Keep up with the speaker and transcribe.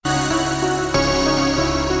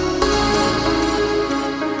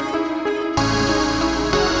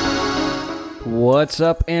What's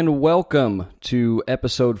up, and welcome to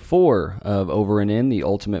episode 4 of Over and In, the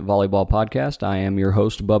Ultimate Volleyball Podcast. I am your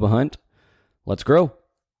host, Bubba Hunt. Let's grow.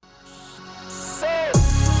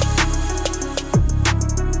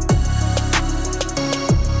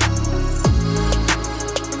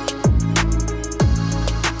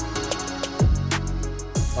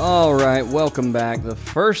 All right, welcome back. The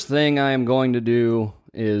first thing I am going to do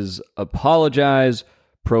is apologize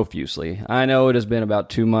profusely. I know it has been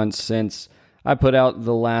about 2 months since I put out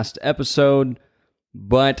the last episode,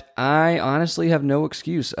 but I honestly have no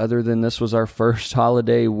excuse other than this was our first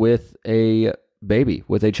holiday with a baby,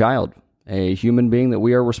 with a child, a human being that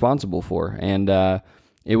we are responsible for, and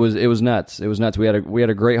it was nuts. It was nuts. We had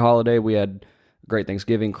a great holiday. We had great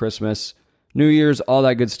Thanksgiving, Christmas, New Year's, all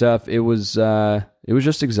that good stuff. It was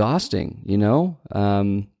just exhausting,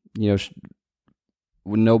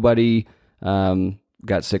 nobody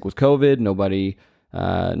got sick with COVID. Nobody.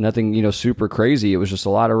 Nothing, super crazy. It was just a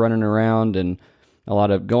lot of running around and a lot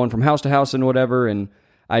of going from house to house and whatever. And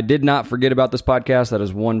I did not forget about this podcast. That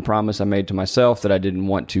is one promise I made to myself, that I didn't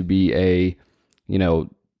want to be a,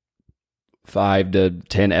 5 to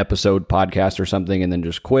 10 episode podcast or something and then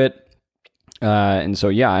just quit. And so,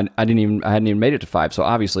 yeah, I hadn't even made it to 5. So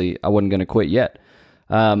obviously I wasn't going to quit yet.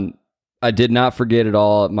 I did not forget at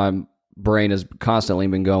all. My brain has constantly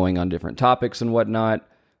been going on different topics and whatnot.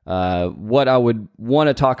 What I would want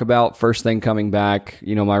to talk about first thing coming back,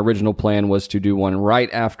 my original plan was to do one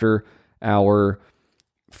right after our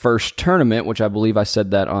first tournament, which I believe I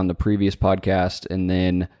said that on the previous podcast. And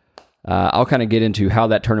then I'll kind of get into how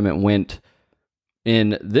that tournament went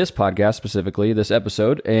in this podcast, specifically this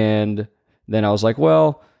episode. And then I was like,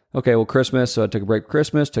 Christmas. So I took a break for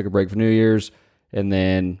Christmas, took a break for New Year's. And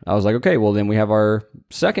then I was like, okay, well, then we have our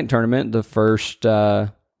second tournament, the first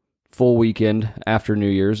full weekend after New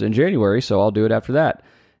Year's in January, so I'll do it after that.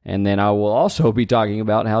 And then I will also be talking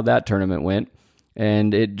about how that tournament went.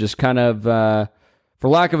 And it just kind of, for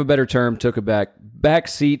lack of a better term, took a back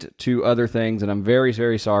seat to other things, and I'm very,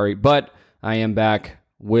 very sorry, but I am back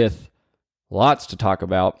with lots to talk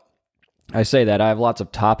about. I say that I have lots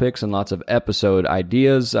of topics and lots of episode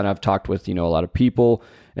ideas, and I've talked with, a lot of people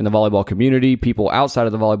in the volleyball community, people outside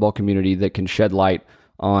of the volleyball community that can shed light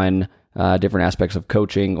on different aspects of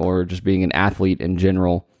coaching or just being an athlete in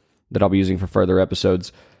general that I'll be using for further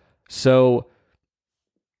episodes. So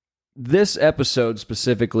this episode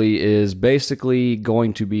specifically is basically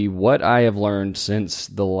going to be what I have learned since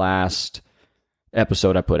the last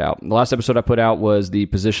episode I put out. The last episode I put out was the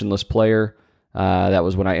positionless player. That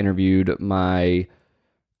was when I interviewed my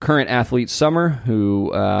current athlete, Summer, who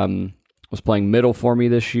was playing middle for me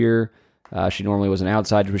this year. She normally was an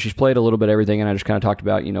outside, but she's played a little bit of everything, and I just kind of talked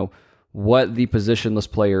about, what the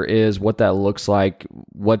positionless player is, what that looks like,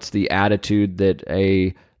 what's the attitude that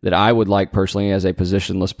I would like personally as a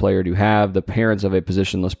positionless player to have, the parents of a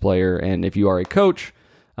positionless player, and if you are a coach,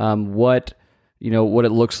 what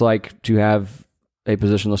it looks like to have a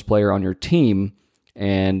positionless player on your team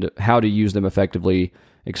and how to use them effectively,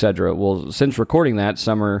 etc. Well, since recording that,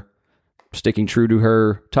 Summer, sticking true to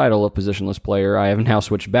her title of positionless player, I have now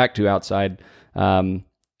switched back to outside, and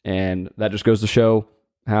that just goes to show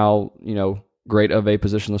how, great of a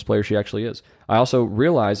positionless player she actually is. I also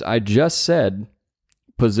realized I just said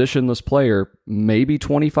positionless player maybe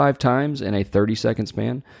 25 times in a 30-second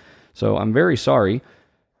span. So I'm very sorry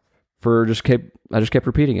I just kept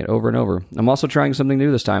repeating it over and over. I'm also trying something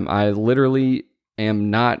new this time. I literally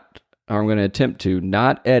I'm going to attempt to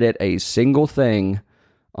not edit a single thing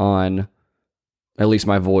on at least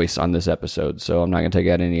my voice on this episode. So I'm not going to take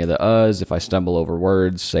out any of the uhs. If I stumble over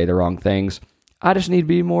words, say the wrong things, I just need to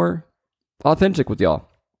be more authentic with y'all.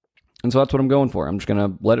 And so that's what I'm going for. I'm just going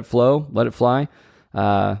to let it flow, let it fly.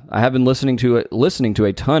 I have been listening to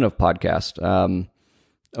a ton of podcasts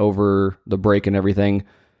over the break and everything.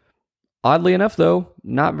 Oddly enough, though,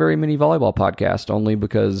 not very many volleyball podcasts, only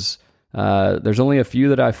because there's only a few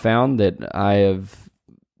that I've found that I have,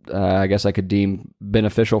 I guess I could deem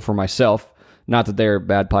beneficial for myself. Not that they're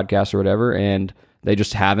bad podcasts or whatever, and they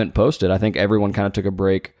just haven't posted. I think everyone kind of took a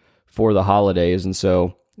break for the holidays, and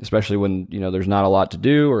so especially when there's not a lot to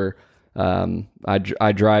do, or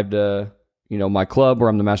I drive to my club where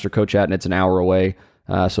I'm the master coach at, and it's an hour away,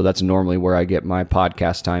 so that's normally where I get my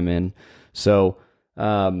podcast time in. So,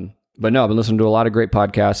 but no, I've been listening to a lot of great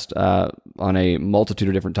podcasts on a multitude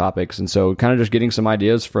of different topics, and so kind of just getting some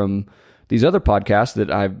ideas from these other podcasts that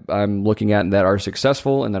I'm looking at and that are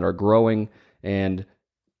successful and that are growing, and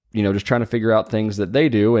just trying to figure out things that they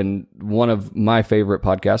do. And one of my favorite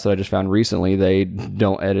podcasts that I just found recently, they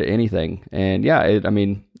don't edit anything. And yeah,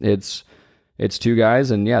 it's it's two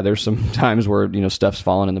guys, and yeah, there's some times where, stuff's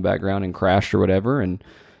fallen in the background and crashed or whatever, and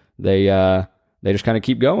they just kind of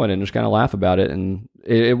keep going and just kind of laugh about it, and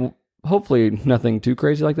it hopefully nothing too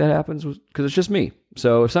crazy like that happens, because it's just me.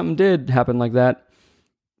 So if something did happen like that,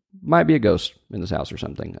 might be a ghost in this house or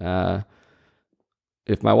something.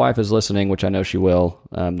 If my wife is listening, which I know she will,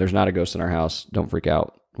 there's not a ghost in our house. Don't freak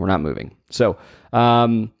out. We're not moving. So,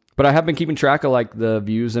 but I have been keeping track of like the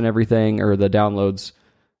views and everything, or the downloads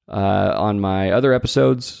on my other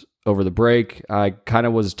episodes over the break. I kind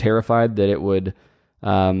of was terrified that it would,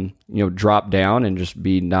 drop down and just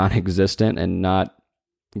be non-existent and not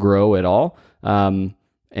grow at all.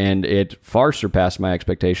 And it far surpassed my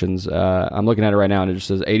expectations. I'm looking at it right now, and it just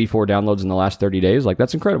says 84 downloads in the last 30 days. Like,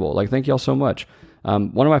 that's incredible. Like, thank y'all so much.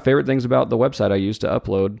 One of my favorite things about the website I use to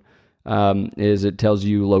upload is it tells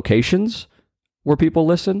you locations where people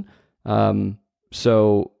listen. Like,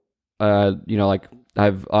 I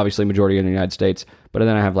have obviously majority in the United States, but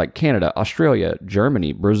then I have like Canada, Australia,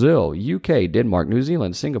 Germany, Brazil, UK, Denmark, New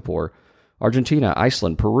Zealand, Singapore, Argentina,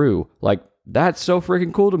 Iceland, Peru. Like, that's so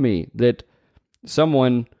freaking cool to me that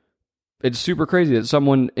it's super crazy that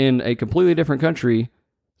someone in a completely different country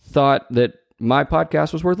thought that my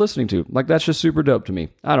podcast was worth listening to. Like, that's just super dope to me.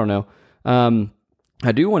 I don't know.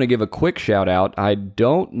 I do want to give a quick shout out. I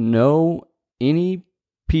don't know any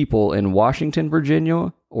people in Washington,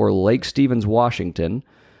 Virginia, or Lake Stevens, Washington,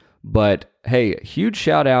 but hey, huge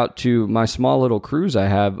shout out to my small little cruise I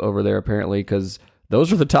have over there, apparently, because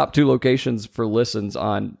those are the top 2 locations for listens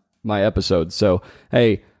on my episodes. So,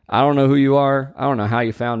 hey, I don't know who you are. I don't know how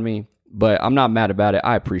you found me, but I'm not mad about it.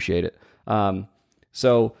 I appreciate it.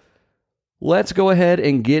 So let's go ahead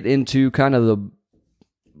and get into kind of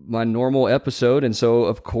my normal episode. And so,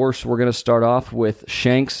 of course, we're going to start off with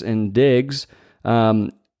Shanks and Diggs.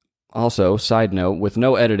 Also, side note, with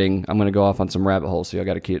no editing, I'm going to go off on some rabbit holes, so y'all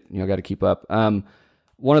got to keep up.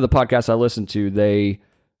 One of the podcasts I listen to, they,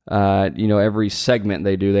 every segment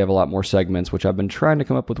they have a lot more segments, which I've been trying to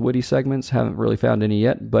come up with witty segments, haven't really found any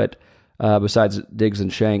yet. But besides Diggs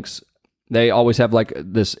and Shanks, they always have like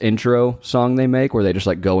this intro song they make where they just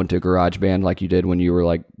like go into GarageBand like you did when you were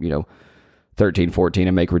like 13, 14,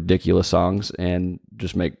 and make ridiculous songs and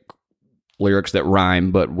just make lyrics that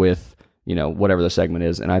rhyme, but with whatever the segment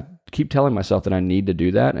is. And I keep telling myself that I need to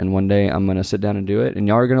do that, and one day I'm going to sit down and do it, and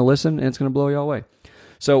y'all are going to listen, and it's going to blow y'all away.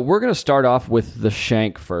 So we're going to start off with the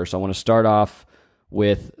Shank first. I want to start off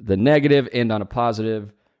with the negative, end on a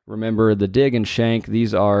positive. Remember, the dig and Shank,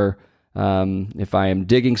 these are, if I am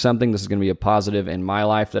digging something, this is going to be a positive in my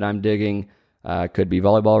life that I'm digging. Could be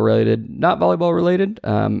volleyball related, not volleyball related.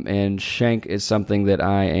 And Shank is something that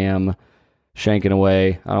I am shanking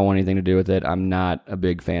away. I don't want anything to do with it. I'm not a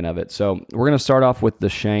big fan of it. So we're going to start off with the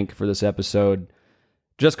Shank for this episode,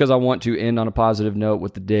 just because I want to end on a positive note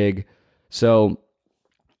with the dig. So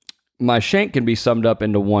my Shank can be summed up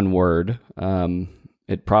into one word.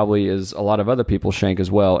 It probably is a lot of other people's Shank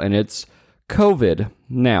as well, and it's COVID.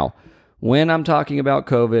 Now, when I'm talking about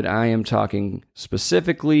COVID, I am talking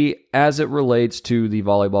specifically as it relates to the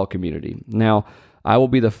volleyball community. Now, I will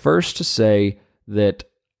be the first to say that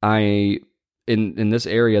in this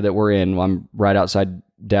area that we're in, I'm right outside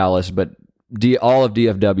Dallas, but all of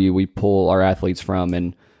DFW we pull our athletes from,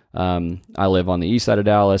 and I live on the east side of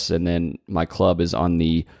Dallas, and then my club is on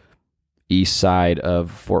the east side of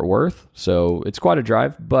Fort Worth, so it's quite a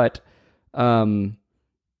drive, but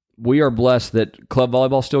we are blessed that club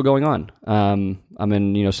volleyball is still going on. I'm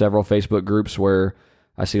in several Facebook groups where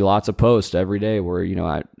I see lots of posts every day where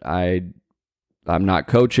I'm not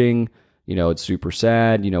coaching. It's super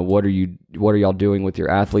sad. What are y'all doing with your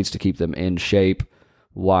athletes to keep them in shape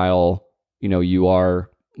while you're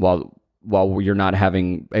not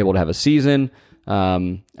able to have a season?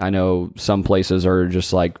 I know some places are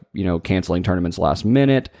just like, canceling tournaments last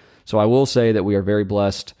minute. So I will say that we are very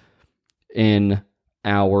blessed in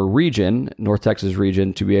our region, North Texas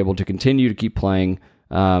region, to be able to continue to keep playing.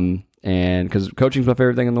 And because coaching is my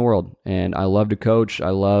favorite thing in the world, and I love to coach.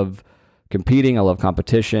 I love competing. I love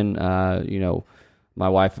competition. My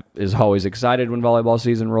wife is always excited when volleyball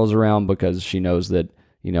season rolls around because she knows that,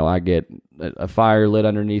 I get a fire lit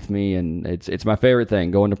underneath me, and it's my favorite thing,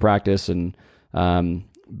 going to practice and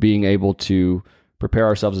being able to prepare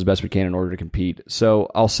ourselves as best we can in order to compete. So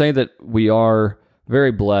I'll say that we are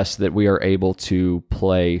very blessed that we are able to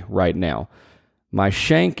play right now. My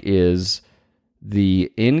Shank is the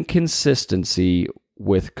inconsistency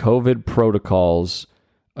with COVID protocols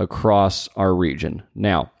across our region.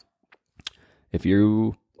 Now, if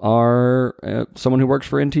you are someone who works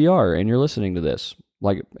for NTR and you're listening to this,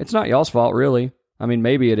 like, it's not y'all's fault, really. I mean,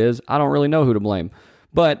 maybe it is. I don't really know who to blame.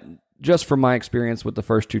 But just from my experience with the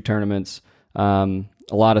first 2 tournaments, A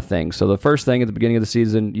lot of things. So the first thing at the beginning of the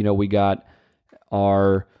season, we got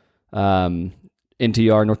our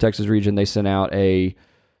NTR, North Texas region. They sent out their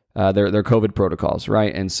COVID protocols,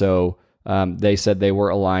 right? And so they said they were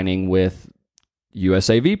aligning with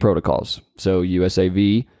USAV protocols. So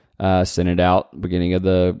USAV sent it out beginning of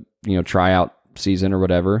the tryout season or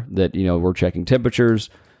whatever, that we're checking temperatures.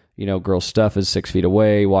 Girls' stuff is 6 feet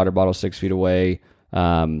away, water bottle 6 feet away.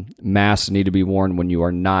 Masks need to be worn when you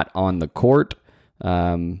are not on the court.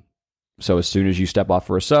 So as soon as you step off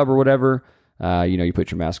for a sub or whatever, you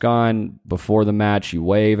put your mask on. Before the match, you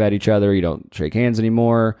wave at each other. You don't shake hands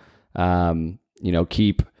anymore.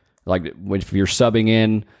 Keep, like, if you're subbing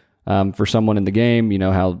in for someone in the game,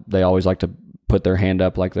 how they always like to put their hand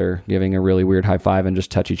up like they're giving a really weird high five and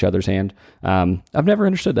just touch each other's hand. I've never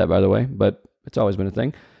understood that, by the way, but it's always been a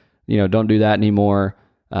thing. Don't do that anymore.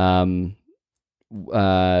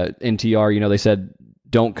 NTR, they said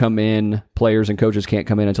don't come in, players and coaches can't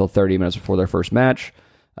come in until 30 minutes before their first match.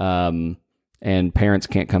 And parents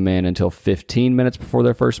can't come in until 15 minutes before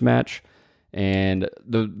their first match. And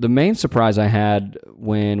the main surprise I had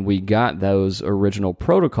when we got those original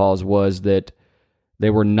protocols was that they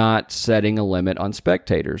were not setting a limit on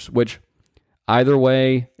spectators, which either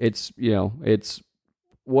way, it's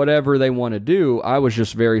whatever they want to do. I was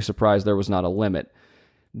just very surprised there was not a limit.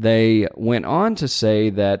 They went on to say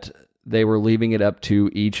that they were leaving it up to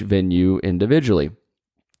each venue individually,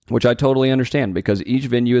 which I totally understand, because each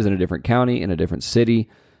venue is in a different county, in a different city,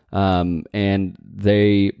 and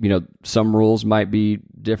they, some rules might be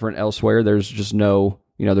different elsewhere. There's just no,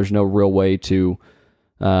 there's no real way to,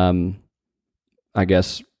 I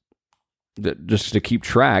guess, just to keep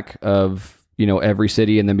track of, every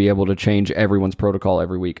city and then be able to change everyone's protocol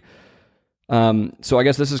every week. So I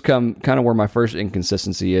guess this has come kind of where my first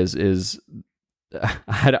inconsistency is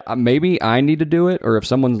maybe I need to do it, or if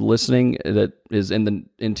someone's listening that is in the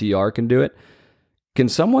NTR can do it. Can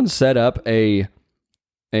someone set up a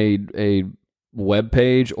web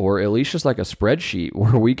page, or at least just like a spreadsheet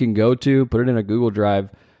where we can go to, put it in a Google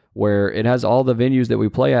Drive where it has all the venues that we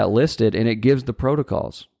play at listed and it gives the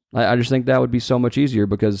protocols? I just think that would be so much easier,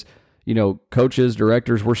 because, coaches,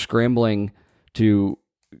 directors, we're scrambling to,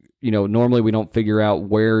 normally we don't figure out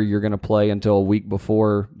where you're going to play until a week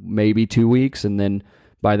before, maybe 2 weeks. And then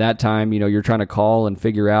by that time, you're trying to call and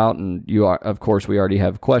figure out, and of course, we already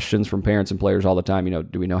have questions from parents and players all the time.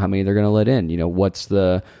 Do we know how many they're going to let in?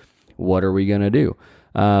 What are we going to do?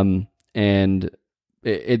 And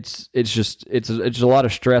it's a lot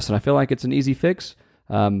of stress, and I feel like it's an easy fix.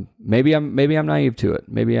 Maybe I'm naive to it.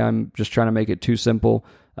 Maybe I'm just trying to make it too simple.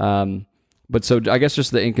 But so I guess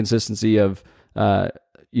just the inconsistency of,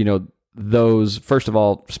 those, first of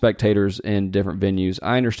all, spectators in different venues.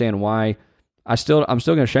 I understand why. I'm still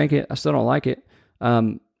going to shank it. I still don't like it.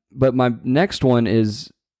 But my next one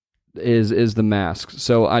is the masks.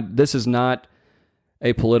 So this is not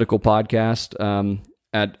a political podcast.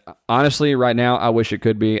 Honestly, right now, I wish it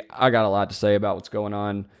could be. I got a lot to say about what's going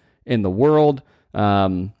on in the world.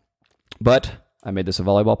 But I made this a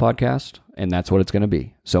volleyball podcast, and that's what it's going to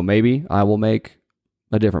be. So maybe I will make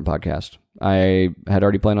a different podcast. I had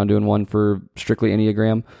already planned on doing one for strictly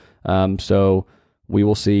Enneagram. So we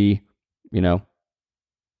will see, I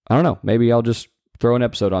don't know. Maybe I'll just throw an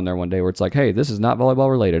episode on there one day where it's like, hey, this is not volleyball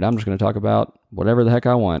related. I'm just going to talk about whatever the heck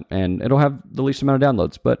I want. And it'll have the least amount of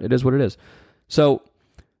downloads, but it is what it is. So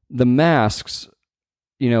the masks,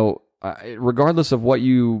 regardless of what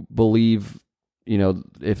you believe,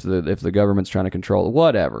 if the government's trying to control it,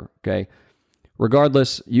 whatever, okay?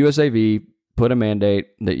 Regardless, USAV put a mandate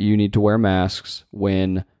that you need to wear masks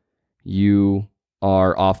when you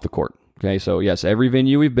are off the court, okay? So yes, every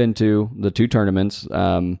venue we've been to, the 2 tournaments,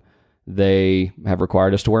 they have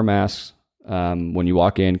required us to wear masks. When you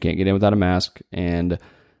walk in, can't get in without a mask. And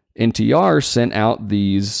NTR sent out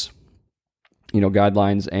these,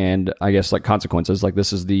 guidelines and I guess like consequences. Like,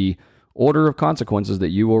 this is the order of consequences that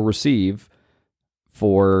you will receive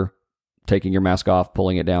for taking your mask off,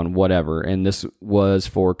 pulling it down, whatever. And this was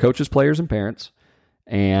for coaches, players, and parents.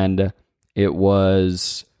 And it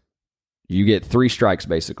was, you get 3 strikes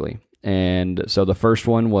basically. And so the first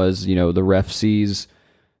one was, the ref sees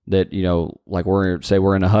that, like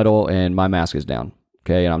we're in a huddle and my mask is down.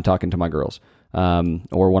 Okay. And I'm talking to my girls,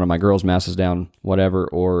 or one of my girls' masks is down, whatever,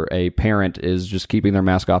 or a parent is just keeping their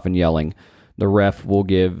mask off and yelling. The ref will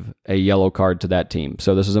give a yellow card to that team.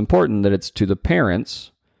 So this is important that it's to the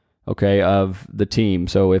parents, okay, of the team.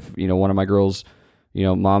 So if, one of my girls,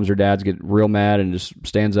 moms or dads get real mad and just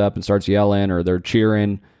stands up and starts yelling, or they're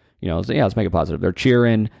cheering, let's make it positive. They're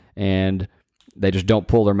cheering and they just don't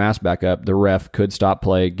pull their mask back up, the ref could stop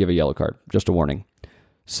play, give a yellow card. Just a warning.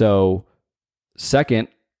 So second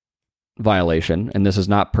violation, and this is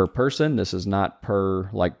not per person, this is not per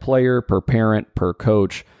like player, per parent, per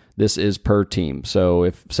coach, this is per team. So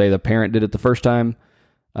if, say, the parent did it the first time,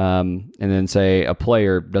 and then say a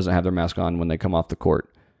player doesn't have their mask on when they come off the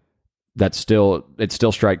court, it's still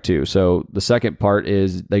strike two. So the second part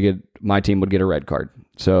is my team would get a red card.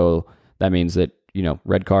 So that means that,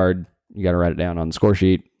 red card, you got to write it down on the score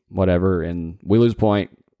sheet, whatever, and we lose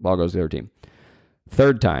point, ball goes to the other team.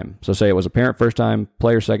 Third time, so say it was a parent first time,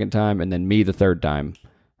 player second time, and then me the third time.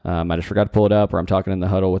 I just forgot to pull it up, or I'm talking in the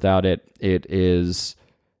huddle without it. It is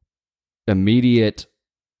immediate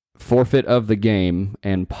forfeit of the game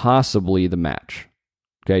and possibly the match.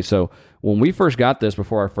 Okay, so when we first got this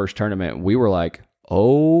before our first tournament, we were like,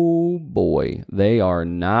 oh boy, they are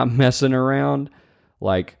not messing around.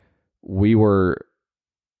 Like, we were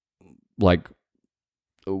like,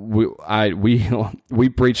 we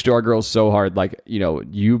preached to our girls so hard, like,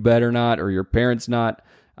 you better not, or your parents not.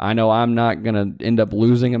 I know I'm not gonna end up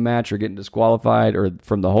losing a match or getting disqualified or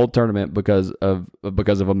from the whole tournament because of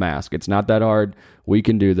a mask. It's not that hard. We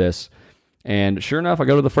can do this. And sure enough, I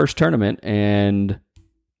go to the first tournament, and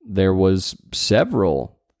there was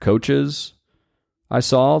several coaches I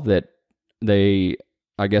saw that they,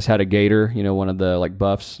 I guess, had a gaiter, one of the like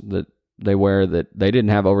buffs that they wear that they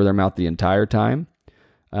didn't have over their mouth the entire time.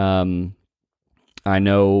 I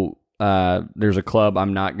know there's a club,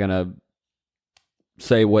 I'm not going to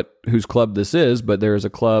say whose club this is, but there's a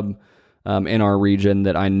club in our region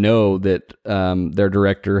that I know that their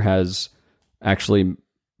director has actually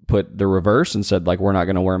put the reverse and said, like, we're not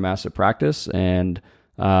going to wear masks at practice. And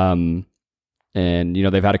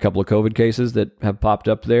they've had a couple of COVID cases that have popped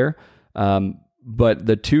up there. But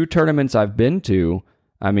the two tournaments I've been to,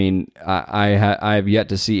 I mean, I have yet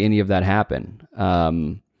to see any of that happen.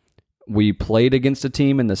 We played against a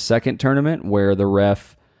team in the second tournament where the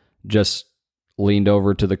ref just leaned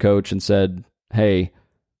over to the coach and said, hey,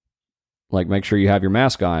 like, make sure you have your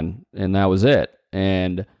mask on. And that was it.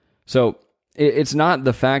 And so it's not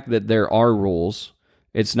the fact that there are rules.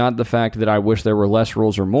 It's not the fact that I wish there were less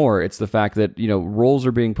rules or more. It's the fact that, rules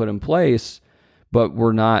are being put in place, but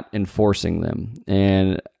we're not enforcing them.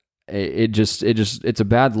 And it's a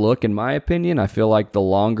bad look, in my opinion. I feel like the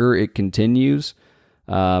longer it continues,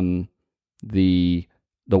 the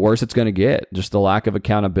worse it's going to get. Just the lack of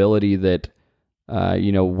accountability that,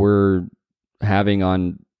 we're having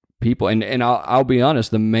on people. And I'll be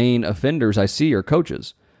honest, the main offenders I see are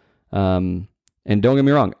coaches. And don't get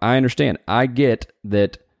me wrong, I understand. I get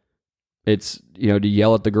that it's, to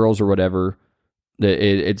yell at the girls or whatever, that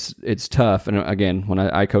it's tough. And again, when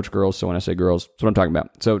I coach girls, so when I say girls, that's what I'm talking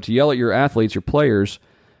about. So to yell at your athletes, your players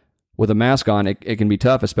with a mask on, it can be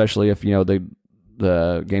tough, especially if,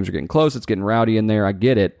 the games are getting close, it's getting rowdy in there. I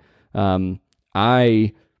get it.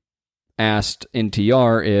 I asked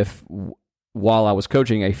NTR if, while I was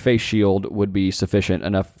coaching, a face shield would be sufficient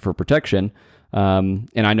enough for protection. And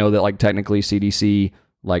I know that, like, technically CDC,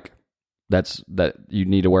 like, that you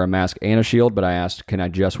need to wear a mask and a shield, but I asked, can I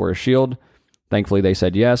just wear a shield? Thankfully, they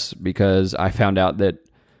said yes, because I found out that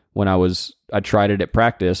when I tried it at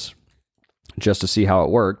practice just to see how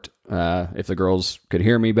it worked, if the girls could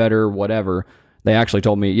hear me better, whatever. They actually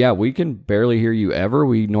told me, yeah, we can barely hear you ever.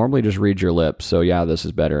 We normally just read your lips. So yeah, this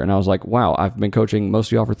is better. And I was like, wow, I've been coaching most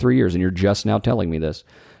of y'all for 3 years and you're just now telling me this.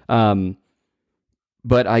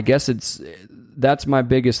 But I guess that's my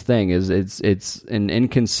biggest thing is it's an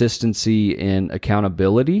inconsistency in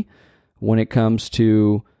accountability when it comes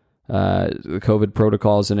to the COVID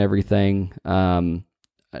protocols and everything.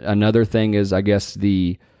 Another thing is, I guess,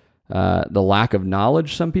 the lack of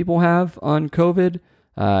knowledge some people have on COVID.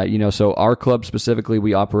 So our club specifically,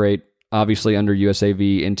 we operate obviously under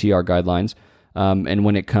USAV NTR guidelines. And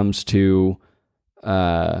when it comes to,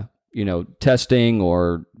 testing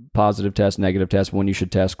or positive test, negative test, when you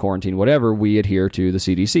should test, quarantine, whatever, we adhere to the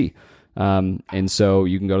CDC. And so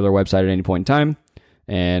you can go to their website at any point in time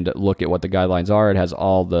and look at what the guidelines are. It has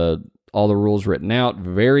all the rules written out,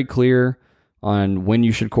 very clear on when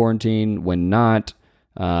you should quarantine, when not,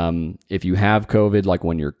 if you have COVID, like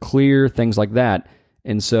when you're clear, things like that.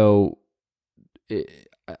 And so,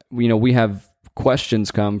 we have questions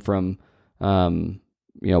come from, not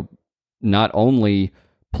only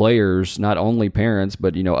players, not only parents,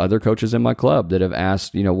 but, other coaches in my club that have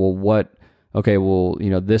asked,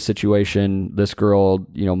 this situation, this girl,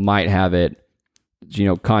 might have it,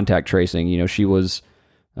 contact tracing, she was,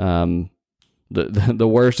 the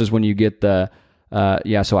worst is when you get so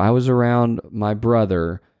I was around my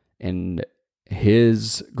brother and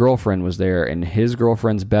his girlfriend was there and his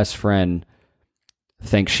girlfriend's best friend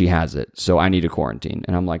thinks she has it, so I need to quarantine.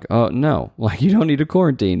 And I'm like, oh no, like, you don't need to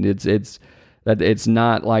quarantine. It's that it's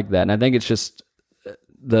not like that. And I think it's just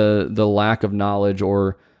the lack of knowledge,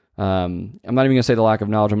 or I'm not even going to say the lack of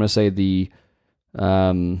knowledge. I'm going to say the,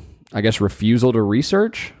 I guess, refusal to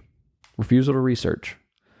research.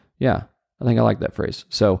 Yeah, I think I like that phrase.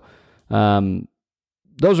 So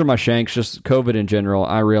those are my shanks, just COVID in general.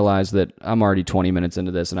 I realize that I'm already 20 minutes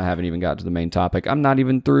into this and I haven't even got to the main topic. I'm not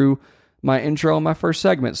even through my intro and my first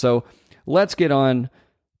segment. So let's get on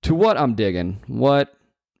to what I'm digging, what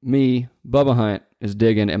me, Bubba Hunt, is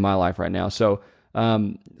digging in my life right now. So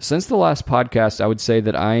since the last podcast, I would say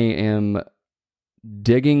that I am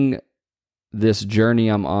digging this journey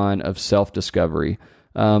I'm on of self-discovery.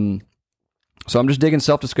 So I'm just digging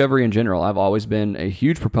self-discovery in general. I've always been a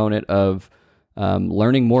huge proponent of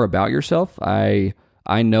learning more about yourself. I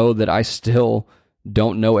know that I still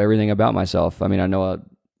don't know everything about myself. I mean, I know a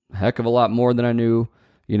heck of a lot more than I knew,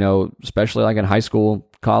 especially like in high school,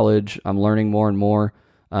 college. I'm learning more and more.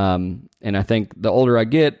 And I think the older I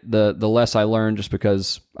get, the less I learn, just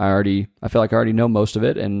because I feel like I already know most of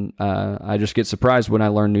it. And I just get surprised when I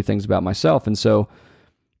learn new things about myself. And so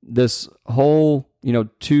this whole,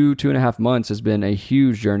 2.5 months has been a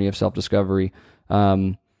huge journey of self-discovery.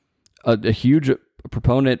 A huge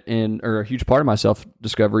proponent or a huge part of my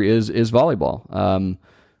self-discovery is volleyball,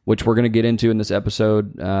 which we're going to get into in this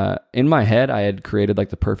episode. In my head, I had created like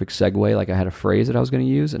the perfect segue. Like I had a phrase that I was going to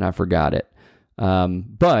use and I forgot it.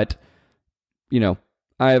 But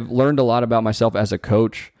I've learned a lot about myself as a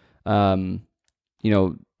coach, been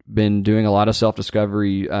doing a lot of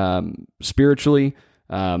self-discovery, spiritually,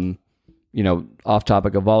 off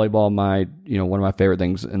topic of volleyball, one of my favorite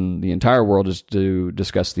things in the entire world is to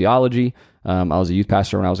discuss theology. I was a youth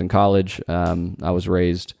pastor when I was in college. I was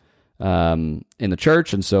raised, in the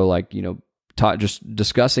church. And so just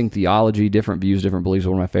discussing theology, different views, different beliefs, are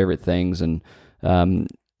one of my favorite things. And,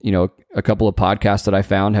 a couple of podcasts that I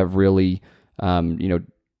found have really,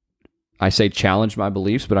 I say challenged my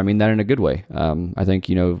beliefs, but I mean that in a good way. I think,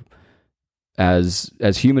 as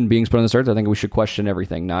human beings put on this earth, I think we should question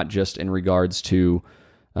everything, not just in regards to,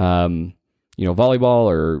 volleyball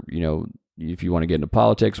or, if you want to get into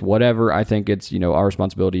politics, whatever. I think it's, our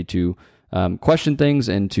responsibility to question things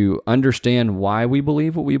and to understand why we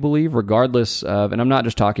believe what we believe, regardless of, and I'm not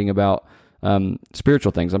just talking about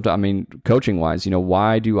spiritual things. I mean, coaching wise,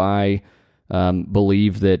 why do I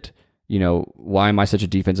believe that, why am I such a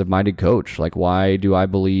defensive minded coach? Like, why do I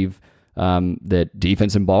believe that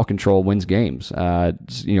defense and ball control wins games?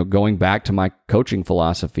 Going back to my coaching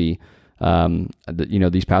philosophy,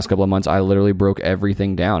 these past couple of months, I literally broke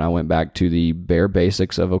everything down. I went back to the bare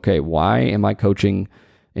basics of, okay, why am I coaching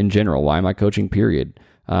in general? Why am I coaching, period?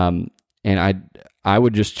 And I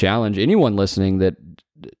would just challenge anyone listening that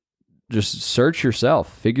just search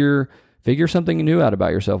yourself, figure something new out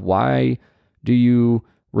about yourself. Why do you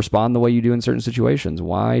respond the way you do in certain situations?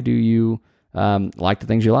 Why do you like the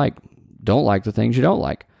things you like, don't like the things you don't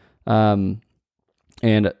like?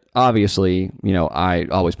 And obviously, I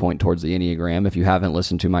always point towards the Enneagram. If you haven't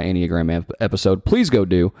listened to my Enneagram episode, please go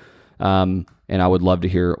do. And I would love to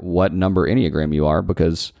hear what number Enneagram you are,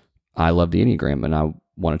 because I love the Enneagram and I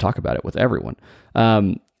want to talk about it with everyone.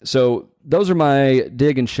 So those are my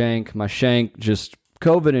dig and shank. My shank, just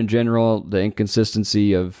COVID in general, the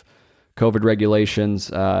inconsistency of COVID regulations.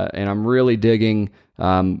 And I'm really digging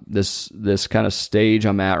this kind of stage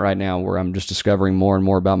I'm at right now, where I'm just discovering more and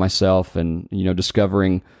more about myself, and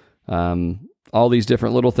discovering all these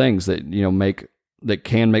different little things that that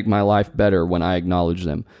can make my life better when I acknowledge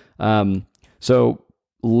them. So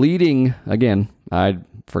leading again, I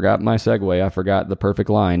forgot my segue. I forgot the perfect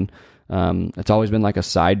line. It's always been like a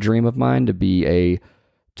side dream of mine to be a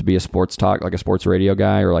sports talk, like a sports radio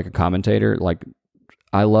guy or like a commentator. Like,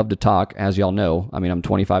 I love to talk, as y'all know. I mean, I'm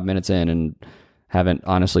 25 minutes in and haven't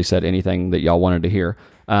honestly said anything that y'all wanted to hear.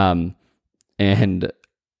 And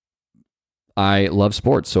I love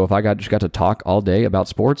sports. So if I just got to talk all day about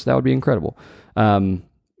sports, that would be incredible. So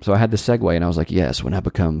I had this segue and I was like, yes, when I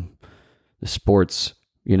become the sports,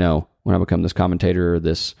 when I become this commentator or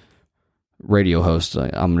this radio host, I'm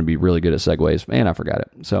going to be really good at segues. And I forgot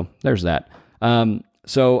it. So there's that.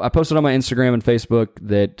 So I posted on my Instagram and Facebook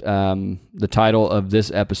that the title of this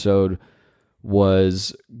episode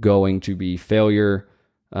was going to be failure,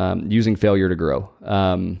 using failure to grow.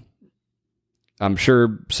 I'm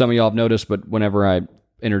sure some of y'all have noticed, but whenever I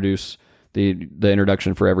introduce the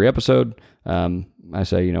introduction for every episode, I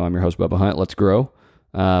say, I'm your host, Bubba Hunt. Let's grow.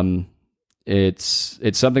 It's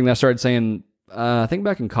something that I started saying, I think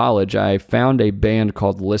back in college. I found a band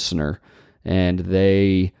called Listener, and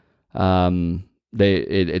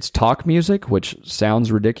it's talk music, which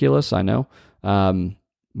sounds ridiculous, I know.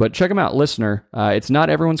 But check him out, listener. It's not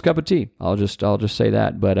everyone's cup of tea. I'll just say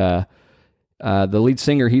that. But the lead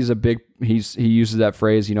singer, he uses that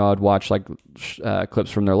phrase. I'd watch like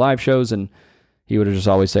clips from their live shows, and he would just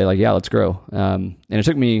always say like, "Yeah, let's grow." And it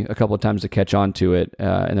took me a couple of times to catch on to it.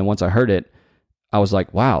 And then once I heard it, I was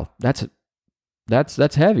like, "Wow, that's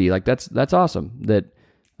heavy. Like that's awesome." That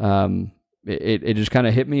it just kind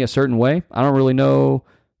of hit me a certain way. I don't really know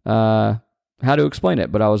how to explain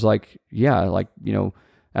it, but I was like, yeah, like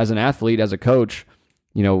as an athlete, as a coach,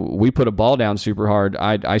 we put a ball down super hard.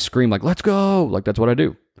 I scream like, "Let's go!" Like that's what I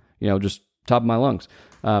do. Just top of my lungs.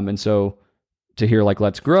 And so to hear like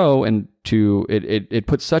 "Let's grow" and to it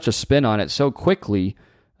puts such a spin on it so quickly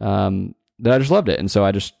that I just loved it. And so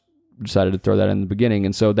I just decided to throw that in the beginning.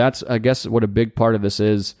 And so that's, I guess, what a big part of this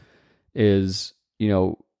is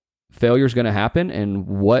failure is going to happen, and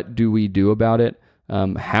what do we do about it?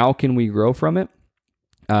 How can we grow from it?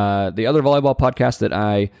 The other volleyball podcast that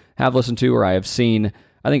I have listened to or I have seen,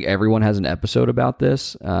 I think everyone has an episode about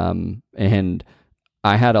this. And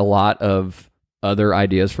I had a lot of other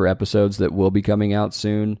ideas for episodes that will be coming out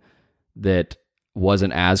soon that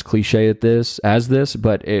wasn't as cliche as this,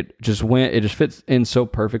 but it just fits in so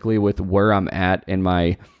perfectly with where I'm at in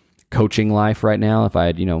my coaching life right now. If I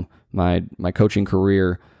had, my coaching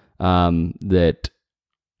career, that,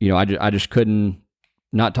 I just couldn't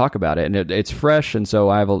not talk about it, and it's fresh. And so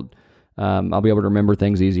I'll be able to remember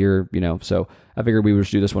things easier, so I figured we would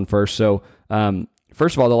just do this one first. So,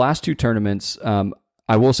 first of all, the last two tournaments,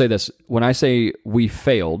 I will say this, when I say we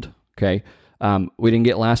failed, okay, we didn't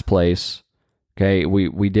get last place. Okay.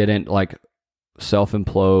 We didn't like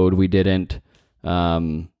self-implode. We didn't,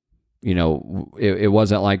 it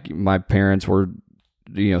wasn't like my parents were,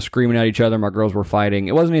 screaming at each other. My girls were fighting.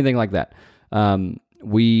 It wasn't anything like that.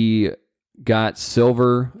 We got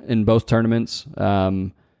silver in both tournaments.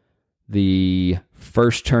 The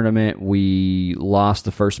first tournament, we lost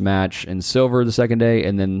the first match in silver the second day.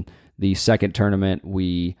 And then the second tournament,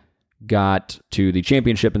 we got to the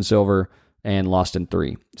championship in silver and lost in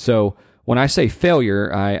 3. So when I say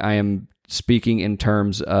failure, I am speaking in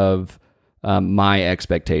terms of my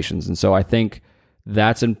expectations. And so I think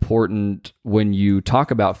that's important when you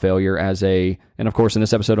talk about failure and of course, in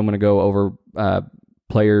this episode, I'm going to go over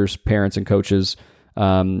players, parents, and coaches,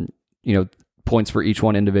 points for each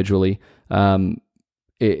one individually.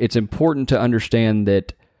 It's important to understand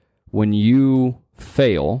that when you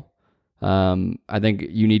fail, I think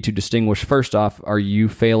you need to distinguish first off, are you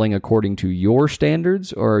failing according to your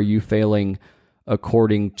standards, or are you failing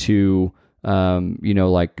according to,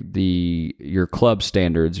 like your club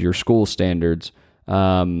standards, your school standards,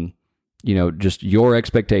 just your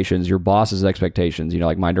expectations, your boss's expectations,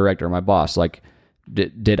 like my director, my boss, like,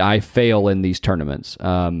 did I fail in these tournaments?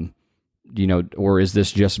 Or is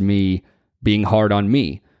this just me being hard on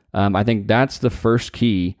me? I think that's the first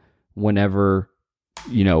key whenever,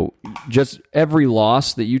 just every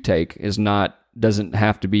loss that you take doesn't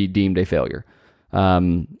have to be deemed a failure.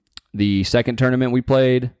 The second tournament we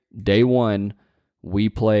played, day one, we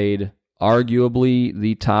played arguably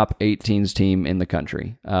the top 18s team in the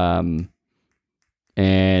country.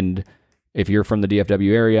 And if you're from the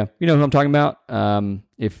DFW area, you know who I'm talking about.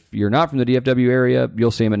 If you're not from the DFW area,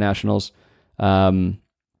 you'll see him at nationals.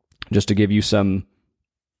 Just to give you some,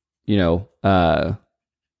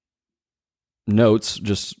 notes,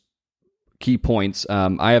 just key points.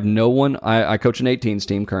 I have no one. I coach an 18s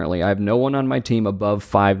team currently. I have no one on my team above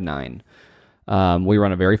 5'9". We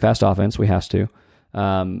run a very fast offense. We have to.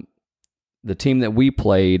 The team that we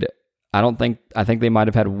played, I think they might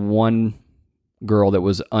have had one girl that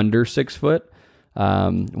was under 6 foot.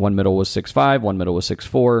 One middle was 6'5", one middle was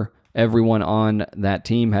 6'4". Everyone on that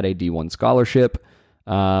team had a D1 scholarship.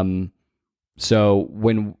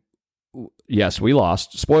 So yes, we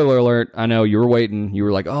lost. Spoiler alert. I know you were waiting. You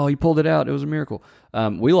were like, "Oh, he pulled it out. It was a miracle."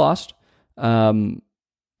 We lost. And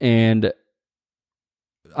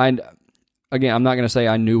I'm not going to say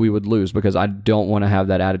I knew we would lose, because I don't want to have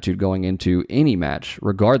that attitude going into any match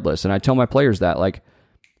regardless. And I tell my players that, like,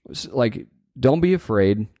 don't be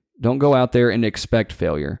afraid. Don't go out there and expect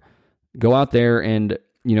failure. Go out there and,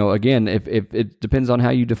 again, if it depends on how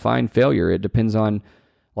you define failure. It depends on,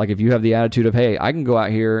 like, if you have the attitude of, hey, I can go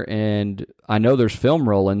out here and I know there's film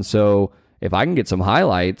rolling, so if I can get some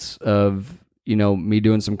highlights of, me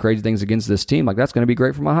doing some crazy things against this team, like, that's going to be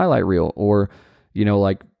great for my highlight reel. Or,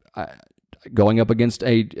 going up against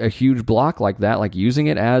a huge block like that, like using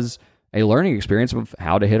it as a learning experience of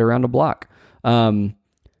how to hit around a block.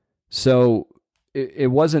 So it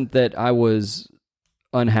wasn't that I was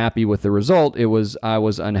unhappy with the result. I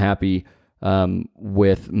was unhappy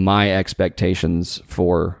with my expectations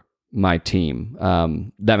for my team.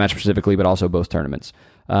 That match specifically, but also both tournaments.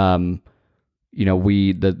 The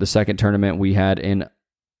second tournament, we had an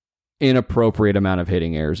inappropriate amount of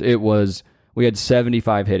hitting errors. We had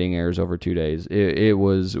 75 hitting errors over 2 days.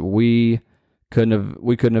 We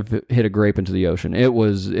couldn't have hit a grape into the ocean. It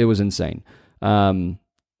was insane. And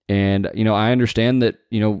I understand that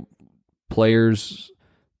players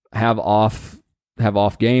have off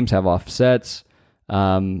games, have off sets.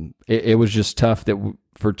 It was just tough that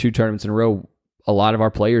for 2 tournaments in a row, a lot of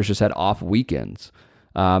our players just had off weekends,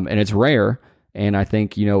 and it's rare. And I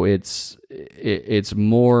think it's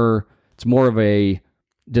more of a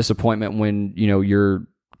disappointment when you're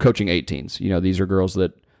coaching 18s. These are girls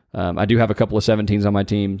that I do have a couple of 17s on my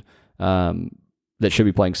team that should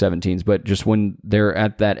be playing 17s, but just when they're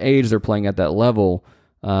at that age, they're playing at that level.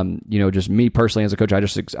 Just me personally as a coach, I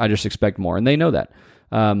just expect more, and they know that.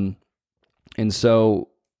 And so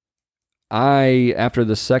after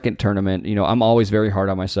the second tournament, I'm always very hard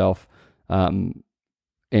on myself. And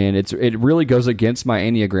it really goes against my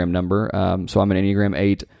Enneagram number. So I'm an Enneagram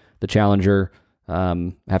 8, the challenger.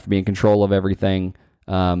 I have to be in control of everything.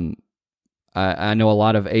 I know a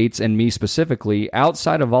lot of 8s, and me specifically,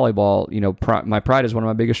 outside of volleyball, my pride is one of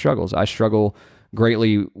my biggest struggles. I struggle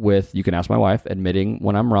greatly with, you can ask my wife, admitting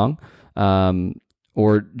when I'm wrong,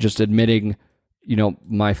 or just admitting,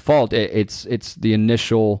 my fault. It's the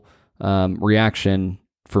initial reaction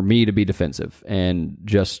for me to be defensive, and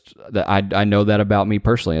just that I know that about me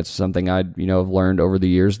personally. It's something I have learned over the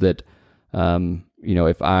years that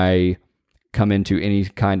if I come into any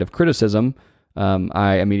kind of criticism,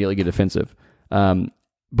 I immediately get defensive.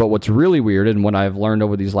 But what's really weird, and what I've learned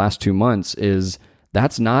over these last 2 months, is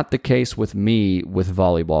that's not the case with me with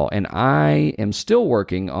volleyball. And I am still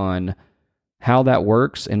working on how that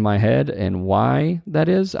works in my head and why that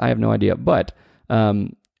is. I have no idea. But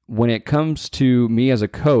when it comes to me as a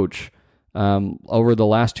coach, over the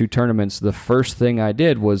last 2 tournaments, the first thing I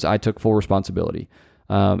did was I took full responsibility.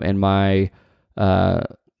 And my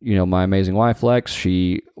amazing wife, Lex,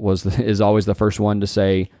 she is always the first one to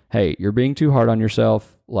say, "Hey, you're being too hard on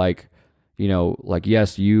yourself.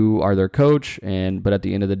 Yes, you are their coach, but at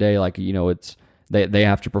the end of the day, it's they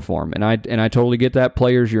have to perform." And I totally get that.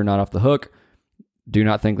 Players, you're not off the hook. Do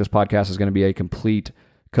not think this podcast is going to be a complete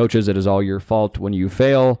coaches, it is all your fault when you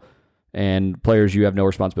fail, and players, you have no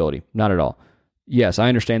responsibility. Not at all. Yes, I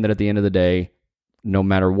understand that at the end of the day, no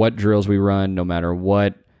matter what drills we run, no matter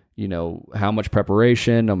what, how much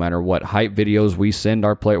preparation, no matter what hype videos we send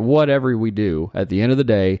our player, whatever we do, at the end of the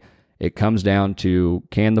day, it comes down to,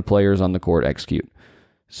 can the players on the court execute?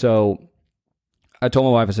 So I told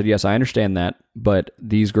my wife, I said, yes, I understand that, but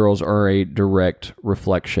these girls are a direct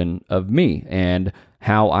reflection of me and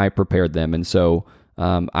how I prepared them. And so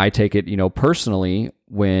I take it, personally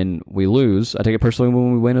when we lose. I take it personally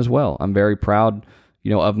when we win as well. I'm very proud,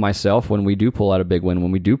 of myself when we do pull out a big win,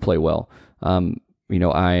 when we do play well. I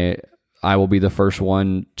will be the first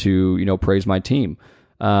one to, praise my team.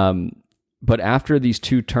 But after these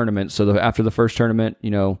 2 tournaments, after the first tournament,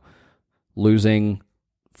 losing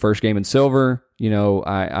first game in silver,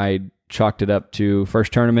 I chalked it up to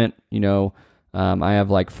first tournament. I have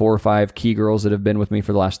like 4 or 5 key girls that have been with me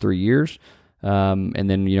for the last 3 years. And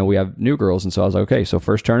then, we have new girls. And so I was like, okay, so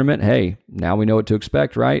first tournament, hey, now we know what to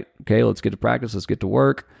expect, right? Okay, let's get to practice. Let's get to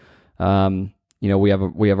work. We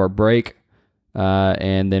have our break,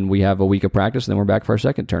 and then we have a week of practice, and then we're back for our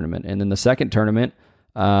second tournament. And then the second tournament,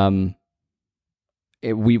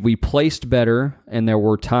 we placed better, and there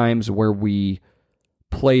were times where we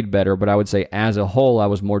played better, but I would say as a whole, I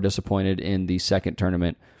was more disappointed in the second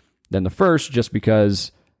tournament than the first, just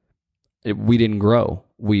because we didn't grow.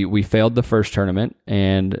 We failed the first tournament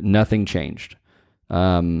and nothing changed.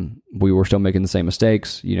 We were still making the same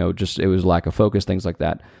mistakes, it was lack of focus, things like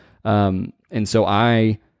that. And so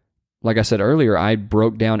like I said earlier, I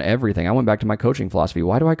broke down everything. I went back to my coaching philosophy.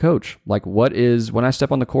 Why do I coach? When I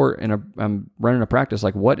step on the court and I'm running a practice,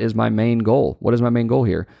 what is my main goal? What is my main goal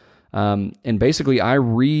here? And basically I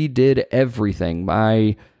redid everything.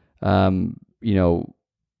 I,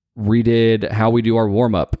 redid how we do our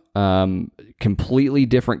warm up, completely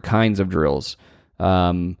different kinds of drills.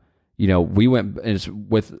 We went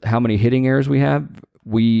with how many hitting errors we have.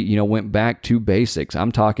 We, went back to basics.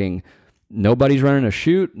 I'm talking, nobody's running a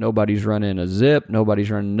shoot, nobody's running a zip,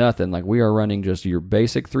 nobody's running nothing. We are running just your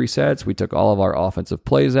basic 3 sets. We took all of our offensive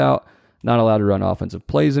plays out, not allowed to run offensive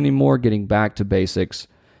plays anymore, getting back to basics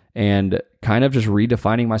and kind of just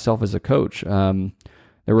redefining myself as a coach. There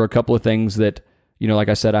were a couple of things that, like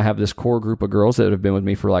I said, I have this core group of girls that have been with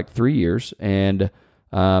me for 3 years. And,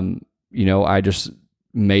 I just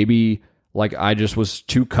was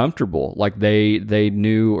too comfortable. They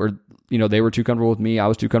knew, or they were too comfortable with me. I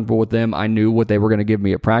was too comfortable with them. I knew what they were going to give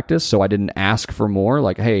me at practice, so I didn't ask for more.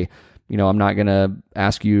 Like, hey, I'm not going to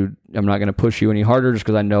ask you, I'm not going to push you any harder just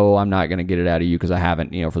because I know I'm not going to get it out of you because I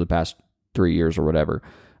haven't, for the past 3 years or whatever.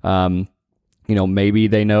 Maybe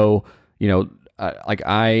they know, like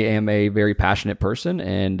I am a very passionate person,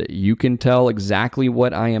 and you can tell exactly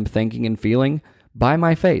what I am thinking and feeling by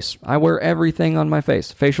my face. I wear everything on my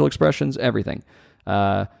face, facial expressions, everything.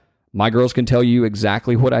 My girls can tell you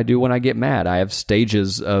exactly what I do when I get mad. I have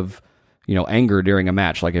stages of, anger during a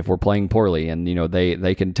match. Like if we're playing poorly and,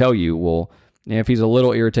 they can tell you, well, if he's a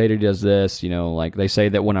little irritated, he does this, like they say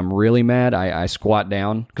that when I'm really mad, I squat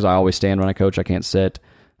down because I always stand when I coach. I can't sit.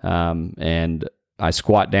 And I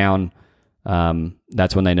squat down.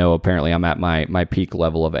 That's when they know apparently I'm at my peak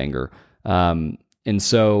level of anger. And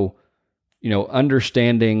so,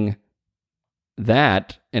 understanding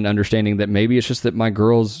that and understanding that maybe it's just that my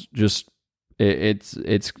girls just,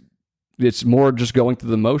 it's more just going through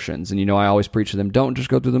the motions. And, I always preach to them, don't just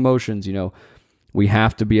go through the motions. We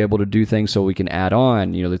have to be able to do things so we can add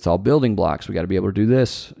on, it's all building blocks. We got to be able to do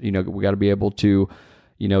this, we got to be able to,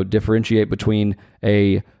 differentiate between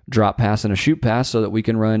a drop pass and a shoot pass so that we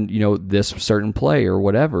can run, this certain play or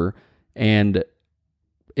whatever. And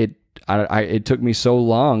it took me so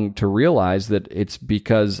long to realize that it's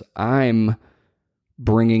because I'm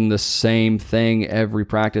bringing the same thing every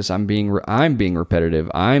practice. I'm being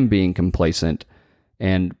repetitive. I'm being complacent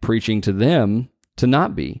and preaching to them to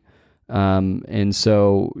not be. And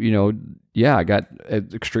so, I got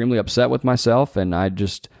extremely upset with myself, and I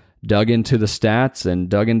just dug into the stats and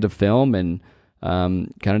dug into film and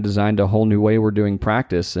kind of designed a whole new way we're doing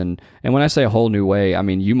practice. And when I say a whole new way, I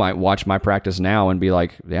mean, you might watch my practice now and be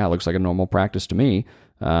like, yeah, it looks like a normal practice to me.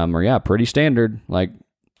 Or yeah, pretty standard, like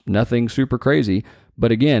nothing super crazy.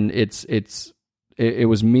 But again, it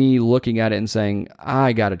was me looking at it and saying,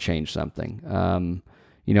 I got to change something.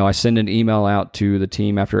 I send an email out to the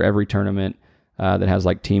team after every tournament that has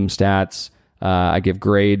like team stats. I give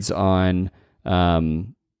grades on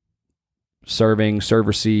serving, serve,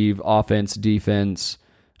 receive, offense, defense,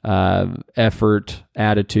 effort,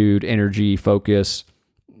 attitude, energy, focus.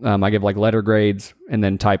 I give like letter grades and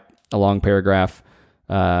then type a long paragraph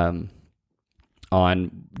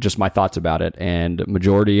on just my thoughts about it. And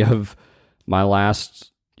majority of my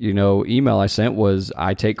last, email I sent was,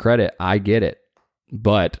 I take credit. I get it.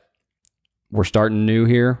 But we're starting new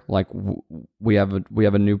here. Like we have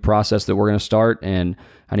a new process that we're going to start, and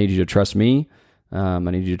I need you to trust me. I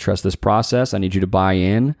need you to trust this process. I need you to buy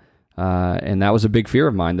in. And that was a big fear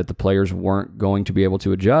of mine, that the players weren't going to be able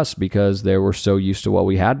to adjust because they were so used to what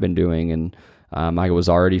we had been doing. And I was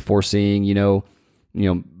already foreseeing,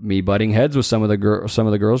 me butting heads with some of the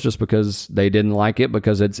girls just because they didn't like it,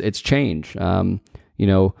 because it's change.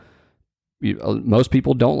 Most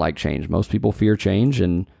people don't like change. Most people fear change,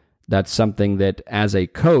 and that's something that as a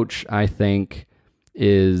coach, I think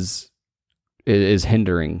is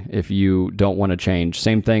hindering if you don't want to change.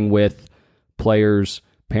 Same thing with players,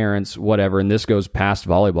 parents, whatever. And this goes past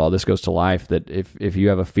volleyball. This goes to life, that if you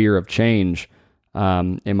have a fear of change,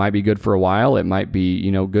 it might be good for a while. It might be,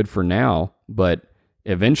 good for now, but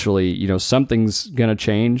eventually, something's going to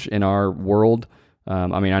change in our world.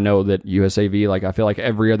 I know that USAV, like I feel like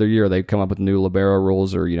every other year they come up with new libero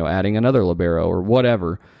rules, or, adding another libero or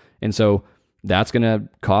whatever. And so that's going to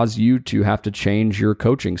cause you to have to change your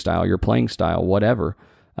coaching style, your playing style, whatever.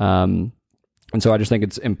 And so I just think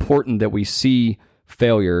it's important that we see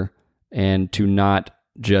failure and to not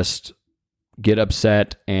just get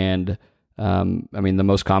upset. And the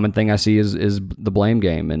most common thing I see is the blame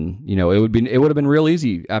game. And, it would have been real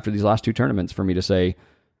easy after these last two tournaments for me to say,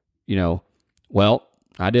 well,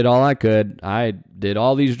 I did all I could. I did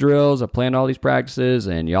all these drills. I planned all these practices,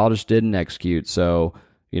 and y'all just didn't execute. So,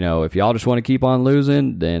 if y'all just want to keep on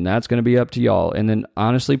losing, then that's going to be up to y'all. And then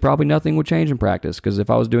honestly, probably nothing would change in practice, because if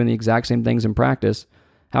I was doing the exact same things in practice,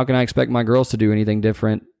 how can I expect my girls to do anything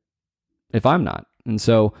different if I'm not? And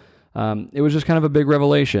so it was just kind of a big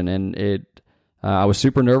revelation. And I was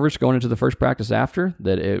super nervous going into the first practice after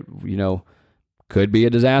that. It, could be a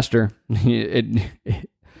disaster.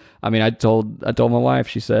 I told my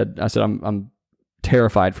wife, I said, I'm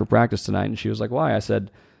terrified for practice tonight. And she was like, why? I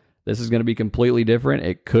said, this is going to be completely different.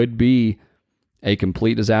 It could be a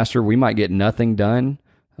complete disaster. We might get nothing done.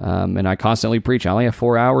 And I constantly preach, I only have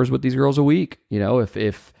 4 hours with these girls a week.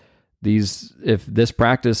 If this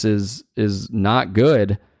practice is not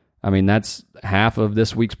good, that's half of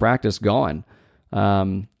this week's practice gone.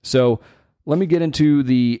 So let me get into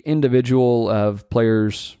the individual of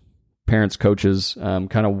players, parents, coaches,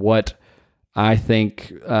 kind of what I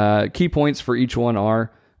think key points for each one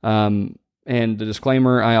are. and the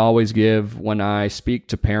disclaimer I always give when I speak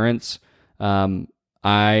to parents,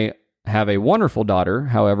 I have a wonderful daughter.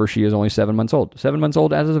 However, she is only 7 months old. 7 months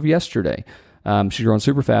old as of yesterday. She's growing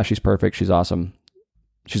super fast. She's perfect. She's awesome.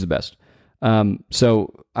 She's the best.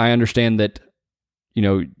 So I understand that,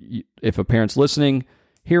 if a parent's listening,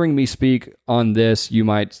 hearing me speak on this,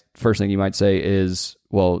 first thing you might say is,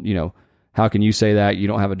 well, how can you say that? You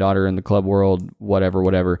don't have a daughter in the club world,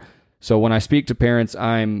 whatever. So when I speak to parents,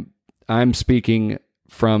 I'm speaking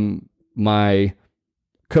from my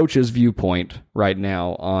coach's viewpoint right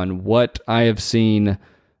now on what I have seen,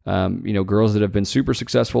 girls that have been super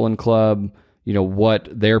successful in club, what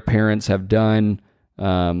their parents have done,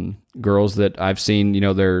 girls that I've seen,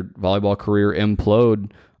 their volleyball career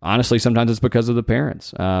implode. Honestly, sometimes it's because of the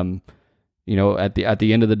parents. At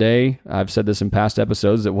the end of the day, I've said this in past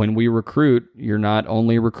episodes, that when we recruit, you're not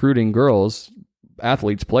only recruiting girls,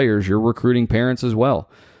 athletes, players, you're recruiting parents as well.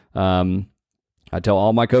 I tell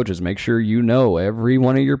all my coaches, make sure you know every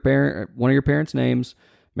one of your parents' names.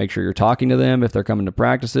 Make sure you're talking to them if they're coming to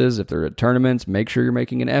practices, if they're at tournaments. Make sure you're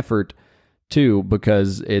making an effort too,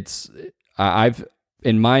 because I've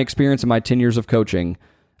in my experience in my 10 years of coaching,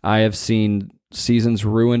 I have seen seasons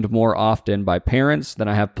ruined more often by parents than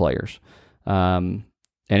I have players. And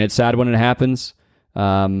it's sad when it happens.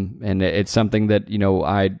 And it's something that,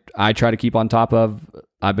 I try to keep on top of.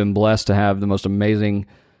 I've been blessed to have the most amazing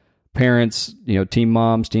parents, team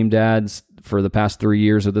moms, team dads for the past 3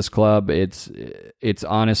 years of this club. It's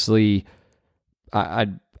honestly,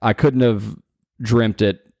 I couldn't have dreamt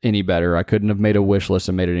it any better. I couldn't have made a wish list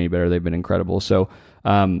and made it any better. They've been incredible. So,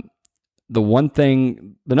 the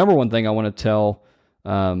number one thing I want to tell,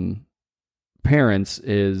 parents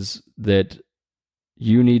is that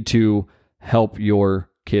you need to help your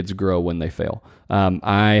kids grow when they fail.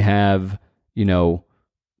 I have,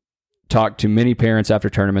 talked to many parents after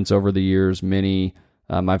tournaments over the years.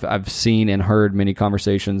 I've seen and heard many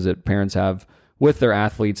conversations that parents have with their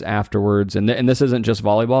athletes afterwards. And this isn't just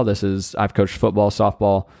volleyball. I've coached football,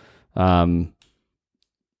 softball.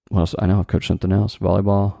 What else? I know I've coached something else.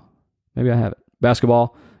 Volleyball. Maybe I haven't.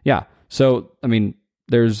 Basketball. Yeah. So,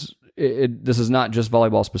 this is not just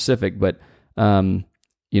volleyball specific, but, I've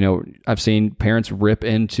seen parents rip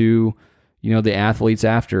into, the athletes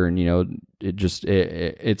after, and,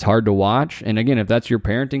 it's hard to watch. And again, if that's your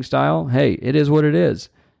parenting style, hey, it is what it is.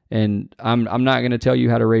 And I'm not going to tell you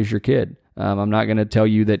how to raise your kid. I'm not going to tell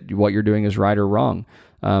you that what you're doing is right or wrong.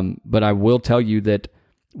 But I will tell you that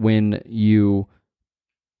when you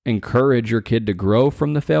encourage your kid to grow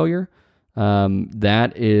from the failure,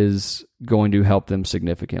 that is going to help them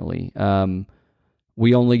significantly. As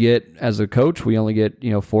a coach, we only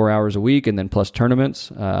get, 4 hours a week and then plus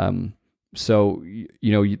tournaments. So,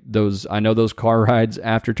 I know those car rides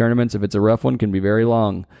after tournaments, if it's a rough one, can be very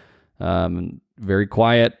long, very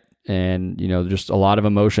quiet, and, just a lot of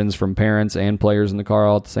emotions from parents and players in the car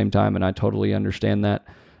all at the same time. And I totally understand that.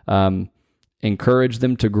 Encourage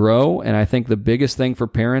them to grow. And I think the biggest thing for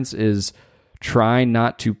parents is try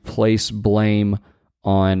not to place blame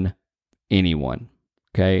on anyone.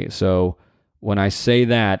 Okay. So when I say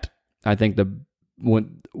that, I think the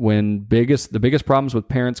biggest problems with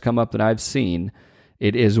parents come up that I've seen,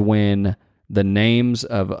 it is when the names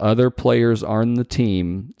of other players on the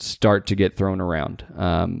team start to get thrown around.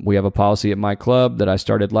 We have a policy at my club that I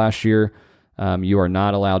started last year. You are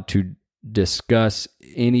not allowed to discuss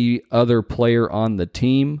any other player on the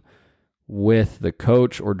team with the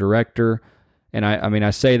coach or director. And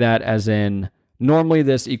I say that as in, normally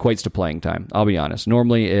this equates to playing time. I'll be honest.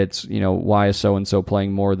 Normally it's, why is so-and-so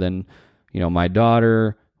playing more than, my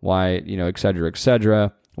daughter? Why, et cetera, et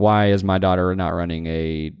cetera. Why is my daughter not running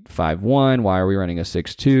a 5-1? Why are we running a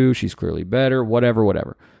 6-2? She's clearly better,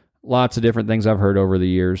 whatever. Lots of different things I've heard over the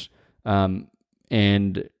years.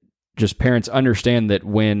 And just parents understand that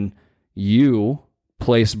when you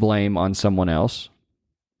place blame on someone else,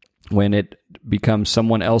 when it becomes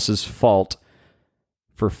someone else's fault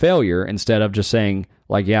for failure, instead of just saying,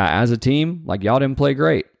 like, yeah, as a team, like, y'all didn't play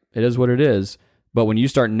great. It is what it is. But when you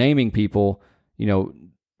start naming people,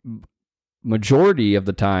 majority of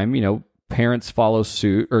the time, parents follow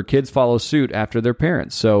suit or kids follow suit after their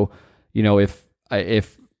parents. So, if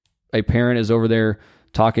a parent is over there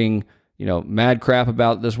talking, mad crap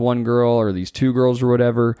about this one girl or these two girls or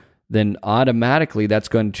whatever, then automatically that's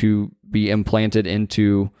going to be implanted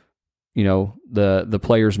into, the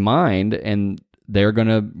player's mind, and they're going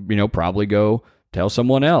to, probably go tell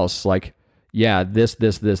someone else, like, yeah, this.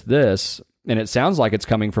 And it sounds like it's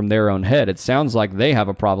coming from their own head. It sounds like they have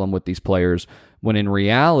a problem with these players, when in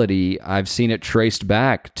reality, I've seen it traced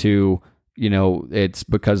back to, it's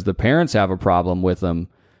because the parents have a problem with them.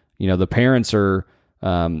 the parents are,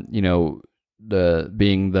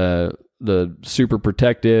 the super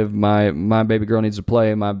protective. My baby girl needs to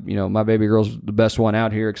play. My baby girl's the best one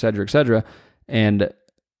out here, et cetera, et cetera. And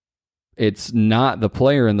it's not the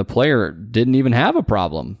player, and the player didn't even have a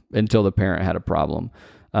problem until the parent had a problem.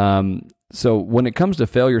 So when it comes to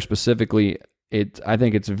failure specifically, I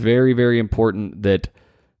think it's very, very important that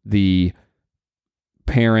the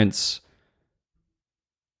parents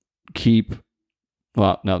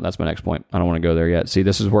well, no, that's my next point. I don't want to go there yet. See,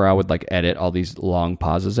 this is where I would edit all these long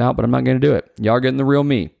pauses out, but I'm not going to do it. Y'all are getting the real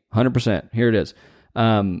me, 100%. Here it is.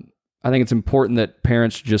 I think it's important that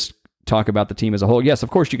parents just talk about the team as a whole. Yes, of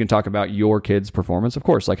course you can talk about your kid's performance. Of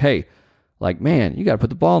course, hey, man, you got to put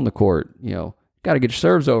the ball in the court. Got to get your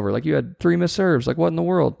serves over. You had 3 missed serves. What in the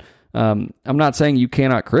world? I'm not saying you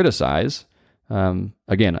cannot criticize.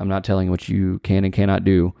 Again, I'm not telling you what you can and cannot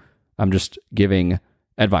do. I'm just giving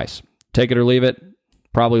advice. Take it or leave it.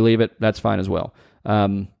 Probably leave it. That's fine as well.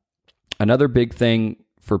 Another big thing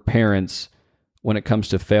for parents when it comes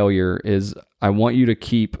to failure is I want you to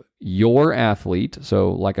keep your athlete.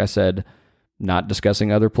 So like I said, not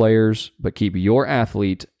discussing other players, but keep your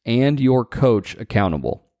athlete and your coach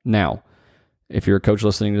accountable. Now, if you're a coach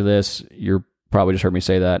listening to this, you're probably just heard me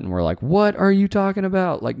say that, and we're like, what are you talking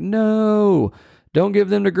about? No, don't give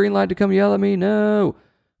them the green light to come yell at me. No.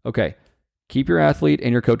 Okay. Keep your athlete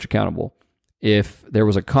and your coach accountable. If there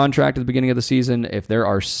was a contract at the beginning of the season, if there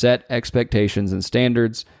are set expectations and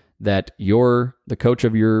standards that the coach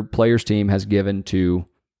of your player's team has given to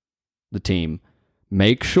the team,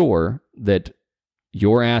 make sure that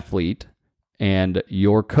your athlete and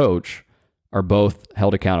your coach are both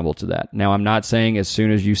held accountable to that. Now, I'm not saying as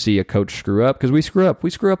soon as you see a coach screw up, because we screw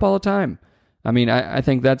up all the time. I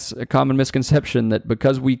think that's a common misconception that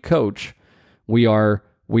because we coach, we are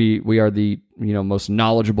the most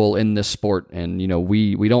knowledgeable in this sport, and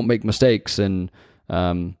we don't make mistakes. And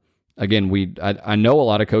again, I know a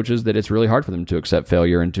lot of coaches that it's really hard for them to accept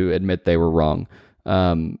failure and to admit they were wrong.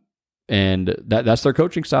 And that's their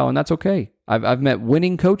coaching style, and that's okay. I've met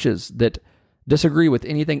winning coaches that disagree with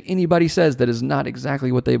anything anybody says that is not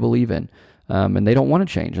exactly what they believe in, and they don't want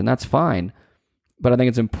to change, and that's fine. But I think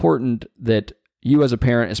it's important that you as a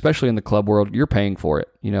parent, especially in the club world, you're paying for it.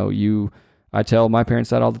 I tell my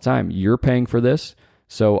parents that all the time. You're paying for this,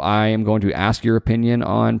 so I am going to ask your opinion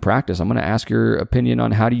on practice. I'm going to ask your opinion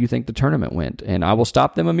on how do you think the tournament went, and I will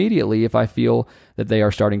stop them immediately if I feel that they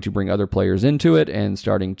are starting to bring other players into it and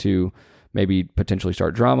starting to maybe potentially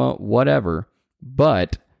start drama, whatever.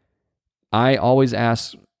 But I always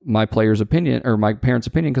ask my player's opinion or my parents'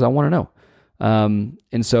 opinion because I want to know.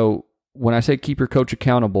 And so when I say keep your coach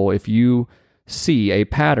accountable, if you see a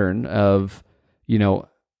pattern of,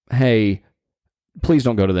 hey, please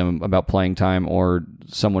don't go to them about playing time or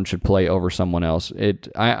someone should play over someone else.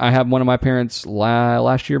 I have one of my parents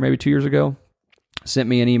last year, maybe 2 years ago, sent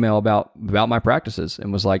me an email about my practices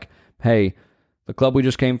and was like, hey, the club we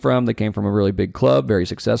just came from, they came from a really big club, very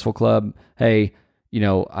successful club. Hey,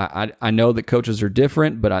 I know that coaches are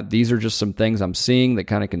different, but these are just some things I'm seeing that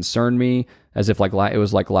kind of concern me, as if it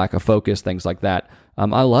was lack of focus, things like that.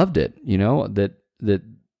 I loved it, that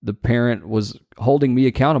the parent was holding me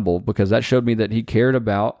accountable because that showed me that he cared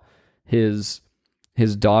about his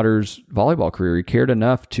daughter's volleyball career. He cared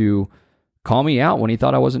enough to call me out when he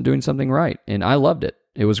thought I wasn't doing something right, and I loved it.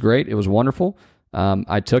 It was great. It was wonderful.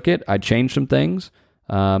 I took it. I changed some things.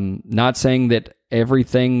 Not saying that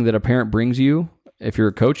everything that a parent brings you, if you're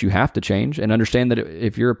a coach, you have to change, and understand that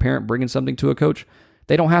if you're a parent bringing something to a coach,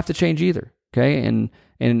 they don't have to change either. Okay. And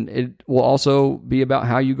it will also be about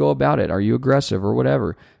how you go about it. Are you aggressive or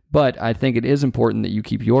whatever? But I think it is important that you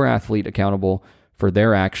keep your athlete accountable for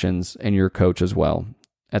their actions and your coach as well.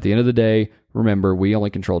 At the end of the day, remember, we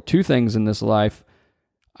only control 2 things in this life: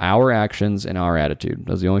 our actions and our attitude.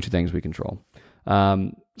 Those are the only 2 things we control.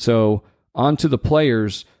 So on to the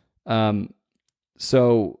players.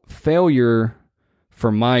 So failure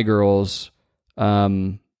for my girls,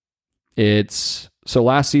 so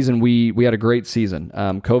last season we had a great season.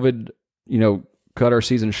 COVID, cut our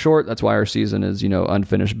season short. That's why our season is,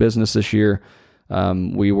 unfinished business this year.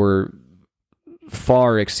 We were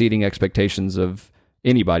far exceeding expectations of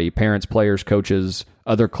anybody, parents, players, coaches,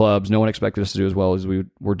 other clubs. No one expected us to do as well as we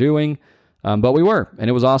were doing, but we were, and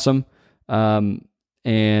it was awesome.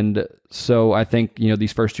 And so I think,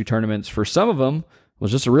 these first 2 tournaments for some of them was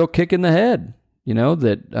just a real kick in the head.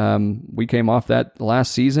 That we came off that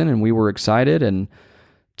last season and we were excited, and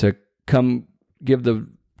to come give the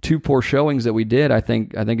 2 poor showings that we did, I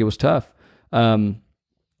think it was tough.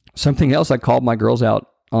 Something else I called my girls out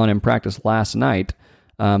on in practice last night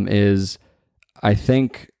is I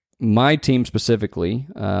think my team specifically,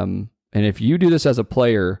 and if you do this as a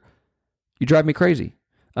player, you drive me crazy.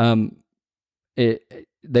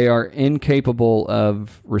 They are incapable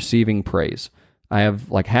of receiving praise. I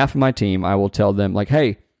have like half of my team, I will tell them like,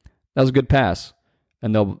 hey, that was a good pass.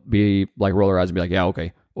 And they'll be like, roll their eyes and be like, yeah,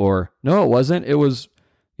 okay. Or no, it wasn't. It was,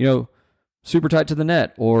 super tight to the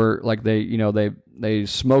net. Or like they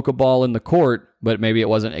smoke a ball in the court, but maybe it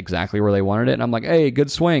wasn't exactly where they wanted it. And I'm like, hey,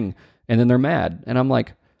 good swing. And then they're mad. And I'm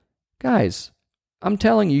like, guys, I'm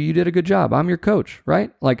telling you, you did a good job. I'm your coach,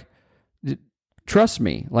 right? Like, trust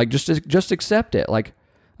me. Like, just accept it. Like,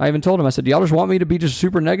 I even told him, I said, do y'all just want me to be just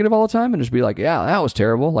super negative all the time and just be like, yeah, that was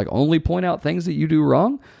terrible. Like, only point out things that you do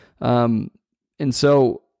wrong. And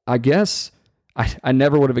so I guess I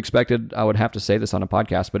never would have expected I would have to say this on a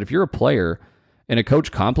podcast, but if you're a player and a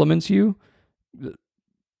coach compliments you,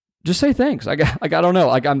 just say thanks. I don't know.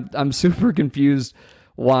 Like, I'm super confused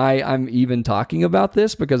why I'm even talking about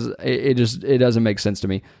this, because it doesn't make sense to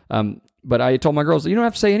me. But I told my girls, you don't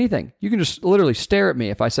have to say anything. You can just literally stare at me.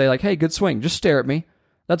 If I say like, hey, good swing, just stare at me.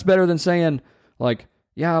 That's better than saying like,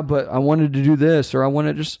 yeah, but I wanted to do this, or I want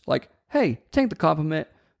to just like, hey, take the compliment,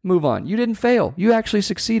 move on. You didn't fail. You actually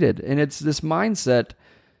succeeded. And it's this mindset,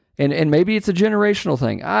 and maybe it's a generational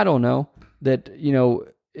thing. I don't know, that,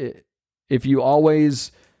 if you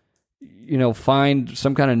always, find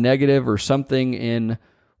some kind of negative or something in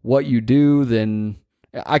what you do, then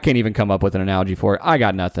I can't even come up with an analogy for it. I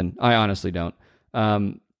got nothing. I honestly don't.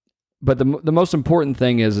 But the most important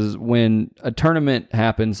thing is when a tournament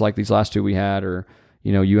happens like these last two we had, or,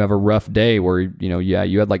 you have a rough day where,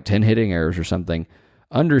 you had like 10 hitting errors or something,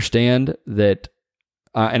 understand that,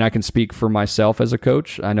 and I can speak for myself as a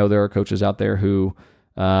coach. I know there are coaches out there who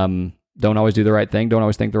don't always do the right thing, don't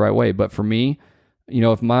always think the right way. But for me,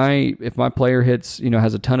 if my player hits,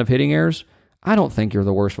 has a ton of hitting errors, I don't think you're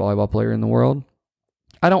the worst volleyball player in the world.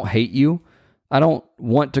 I don't hate you. I don't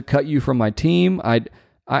want to cut you from my team. I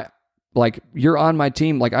like, you're on my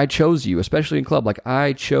team. Like, I chose you, especially in club. Like,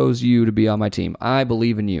 I chose you to be on my team. I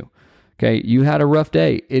believe in you. Okay. You had a rough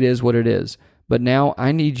day. It is what it is. But now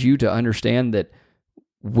I need you to understand that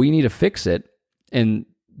we need to fix it. And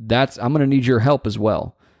I'm going to need your help as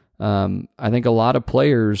well. I think a lot of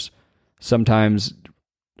players sometimes,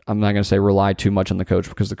 I'm not going to say rely too much on the coach,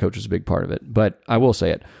 because the coach is a big part of it, but I will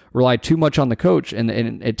say it, rely too much on the coach, and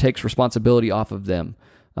it takes responsibility off of them.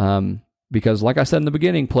 Because like I said in the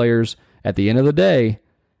beginning, players, at the end of the day,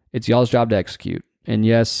 it's y'all's job to execute. And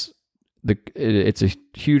yes, it's a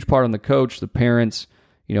huge part on the coach, the parents,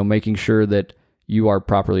 making sure that you are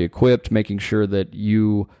properly equipped, making sure that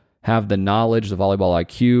you have the knowledge, the volleyball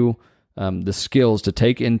IQ, the skills to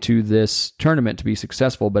take into this tournament to be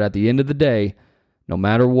successful. But at the end of the day, no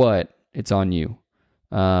matter what, it's on you.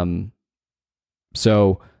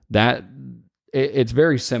 So that it's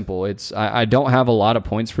very simple. I don't have a lot of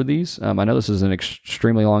points for these. I know this is an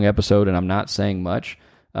extremely long episode, and I'm not saying much.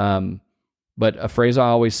 But a phrase I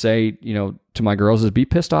always say, to my girls is, be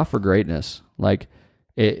pissed off for greatness. Like,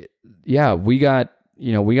 we got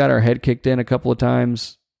our head kicked in a couple of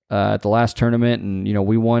times at the last tournament, and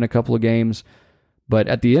we won a couple of games. But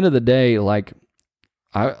at the end of the day,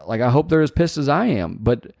 I hope they're as pissed as I am,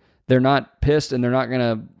 but they're not pissed, and they're not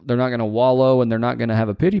gonna wallow, and they're not gonna have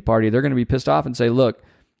a pity party. They're gonna be pissed off and say, look,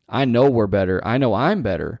 I know we're better. I know I'm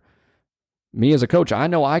better. Me as a coach, I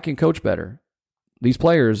know I can coach better. These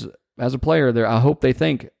players, as a player, I hope they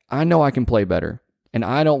think, I know I can play better, and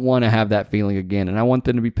I don't want to have that feeling again. And I want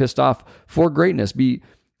them to be pissed off for greatness.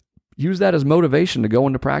 Use that as motivation to go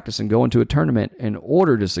into practice and go into a tournament in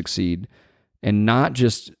order to succeed, and not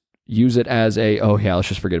just use it as let's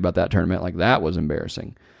just forget about that tournament. Like, that was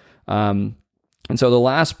embarrassing. And so the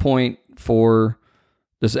last point for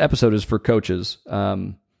this episode is for coaches.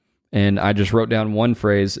 And I just wrote down one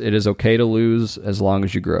phrase: it is okay to lose as long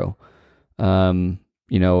as you grow.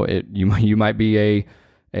 You might be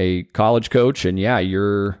a college coach, and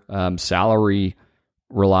your salary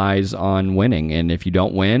relies on winning. And if you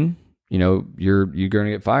don't win, you're going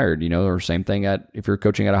to get fired, or same thing if you're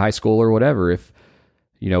coaching at a high school or whatever. If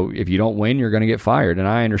you don't win, you're going to get fired. And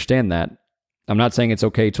I understand that. I'm not saying it's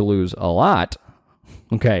okay to lose a lot.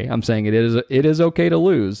 Okay. I'm saying it is okay to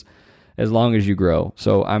lose as long as you grow.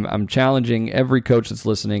 So I'm challenging every coach that's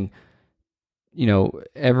listening.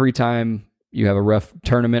 Every time you have a rough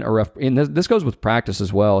tournament or and this goes with practice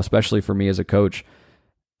as well, especially for me as a coach.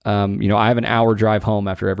 I have an hour drive home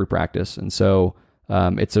after every practice. And so,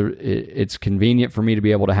 it's convenient for me to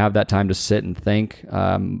be able to have that time to sit and think.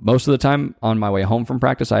 Most of the time on my way home from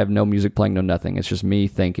practice, I have no music playing, no nothing. It's just me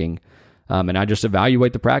thinking. And I just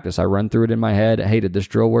evaluate the practice. I run through it in my head. Hey, did this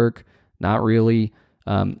drill work? Not really.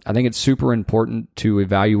 I think it's super important to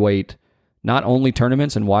evaluate not only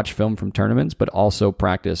tournaments and watch film from tournaments, but also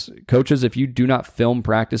practice. Coaches, if you do not film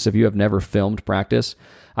practice, if you have never filmed practice,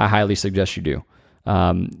 I highly suggest you do.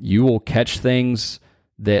 You will catch things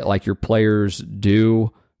that like your players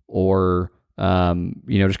do, or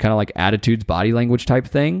just kind of like attitudes, body language type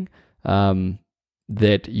thing,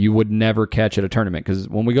 that you would never catch at a tournament. Because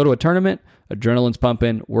when we go to a tournament, adrenaline's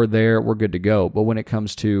pumping, we're there, we're good to go. But when it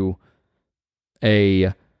comes to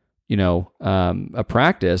a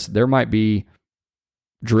practice, there might be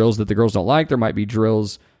drills that the girls don't like. There might be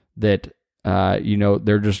drills that,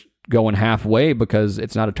 they're just going halfway because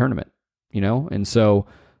it's not a tournament, And so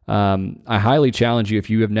I highly challenge you, if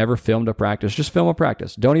you have never filmed a practice, just film a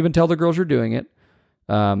practice. Don't even tell the girls you're doing it.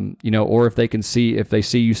 Or if they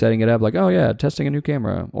see you setting it up, like, oh yeah, testing a new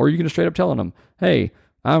camera, or you can just straight up telling them, hey,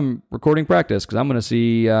 I'm recording practice because I'm going to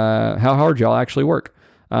see how hard y'all actually work.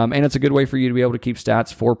 And it's a good way for you to be able to keep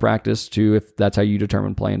stats for practice too, if that's how you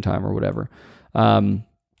determine playing time or whatever.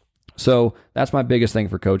 So that's my biggest thing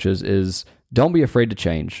for coaches is don't be afraid to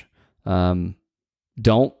change.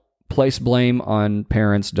 Don't place blame on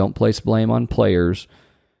parents. Don't place blame on players.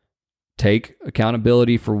 Take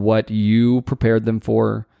accountability for what you prepared them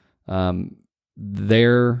for. How they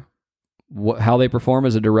perform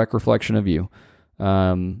is a direct reflection of you.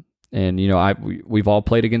 We've all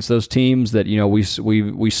played against those teams that, we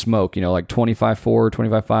smoke, like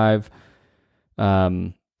 25-4,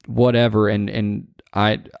 25-5, whatever. And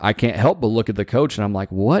I can't help but look at the coach and I'm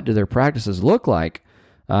like, what do their practices look like?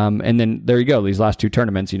 And then there you go. These last two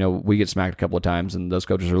tournaments, we get smacked a couple of times and those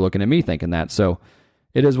coaches are looking at me thinking that. So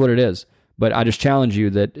it is what it is. But I just challenge you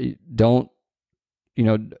that don't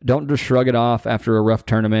just shrug it off after a rough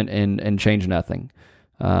tournament and change nothing.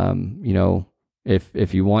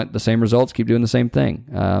 If you want the same results, keep doing the same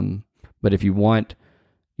thing. But if you want,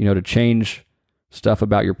 to change stuff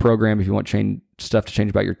about your program, if you want stuff to change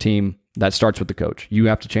about your team, that starts with the coach. You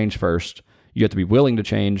have to change first. You have to be willing to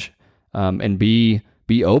change, and be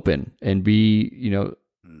open and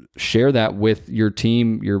share that with your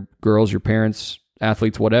team, your girls, your parents,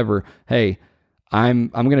 athletes, whatever. Hey, I'm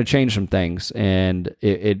going to change some things, and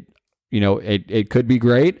it could be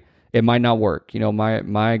great. It might not work.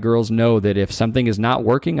 My girls know that if something is not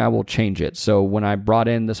working, I will change it. So when I brought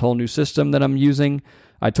in this whole new system that I'm using,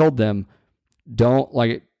 I told them,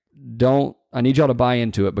 I need y'all to buy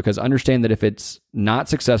into it, because understand that if it's not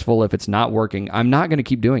successful, if it's not working, I'm not going to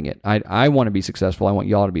keep doing it. I want to be successful. I want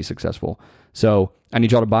y'all to be successful. So I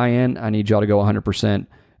need y'all to buy in. I need y'all to go 100%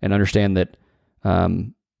 and understand that,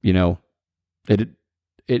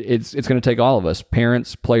 it's going to take all of us,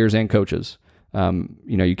 parents, players, and coaches.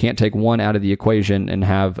 You can't take one out of the equation and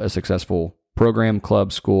have a successful program,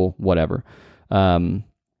 club, school, whatever.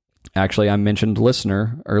 Actually, I mentioned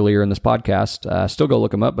Listener earlier in this podcast. Still go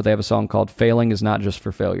look them up, but they have a song called "Failing is Not Just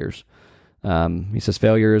for Failures." He says,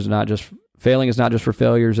 failing is not just for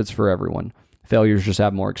failures, it's for everyone. Failures just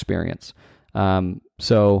have more experience.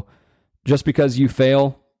 So just because you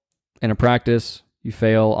fail in a practice, you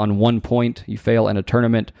fail on one point, you fail in a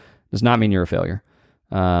tournament, does not mean you're a failure.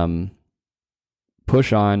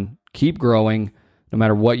 Push on, keep growing, no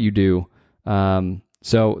matter what you do.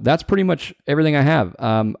 So that's pretty much everything I have.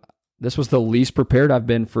 This was the least prepared I've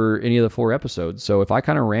been for any of the 4 episodes. So if I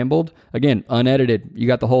kind of rambled, again, unedited, you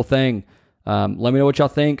got the whole thing. Let me know what y'all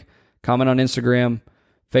think. Comment on Instagram,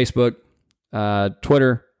 Facebook,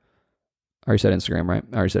 Twitter. I already said Instagram, right?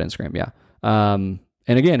 I already said Instagram, yeah.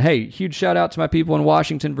 And again, hey, huge shout out to my people in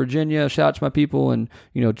Washington, Virginia. Shout out to my people in,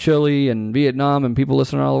 Chile and Vietnam and people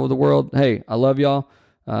listening all over the world. Hey, I love y'all.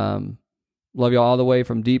 Love y'all all the way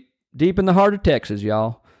from deep in the heart of Texas,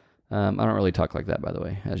 y'all. I don't really talk like that, by the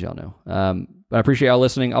way, as y'all know. But I appreciate y'all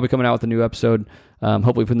listening. I'll be coming out with a new episode,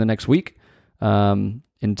 hopefully within the next week.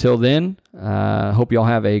 Until then, hope y'all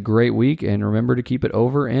have a great week, and remember to keep it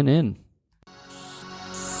over and in.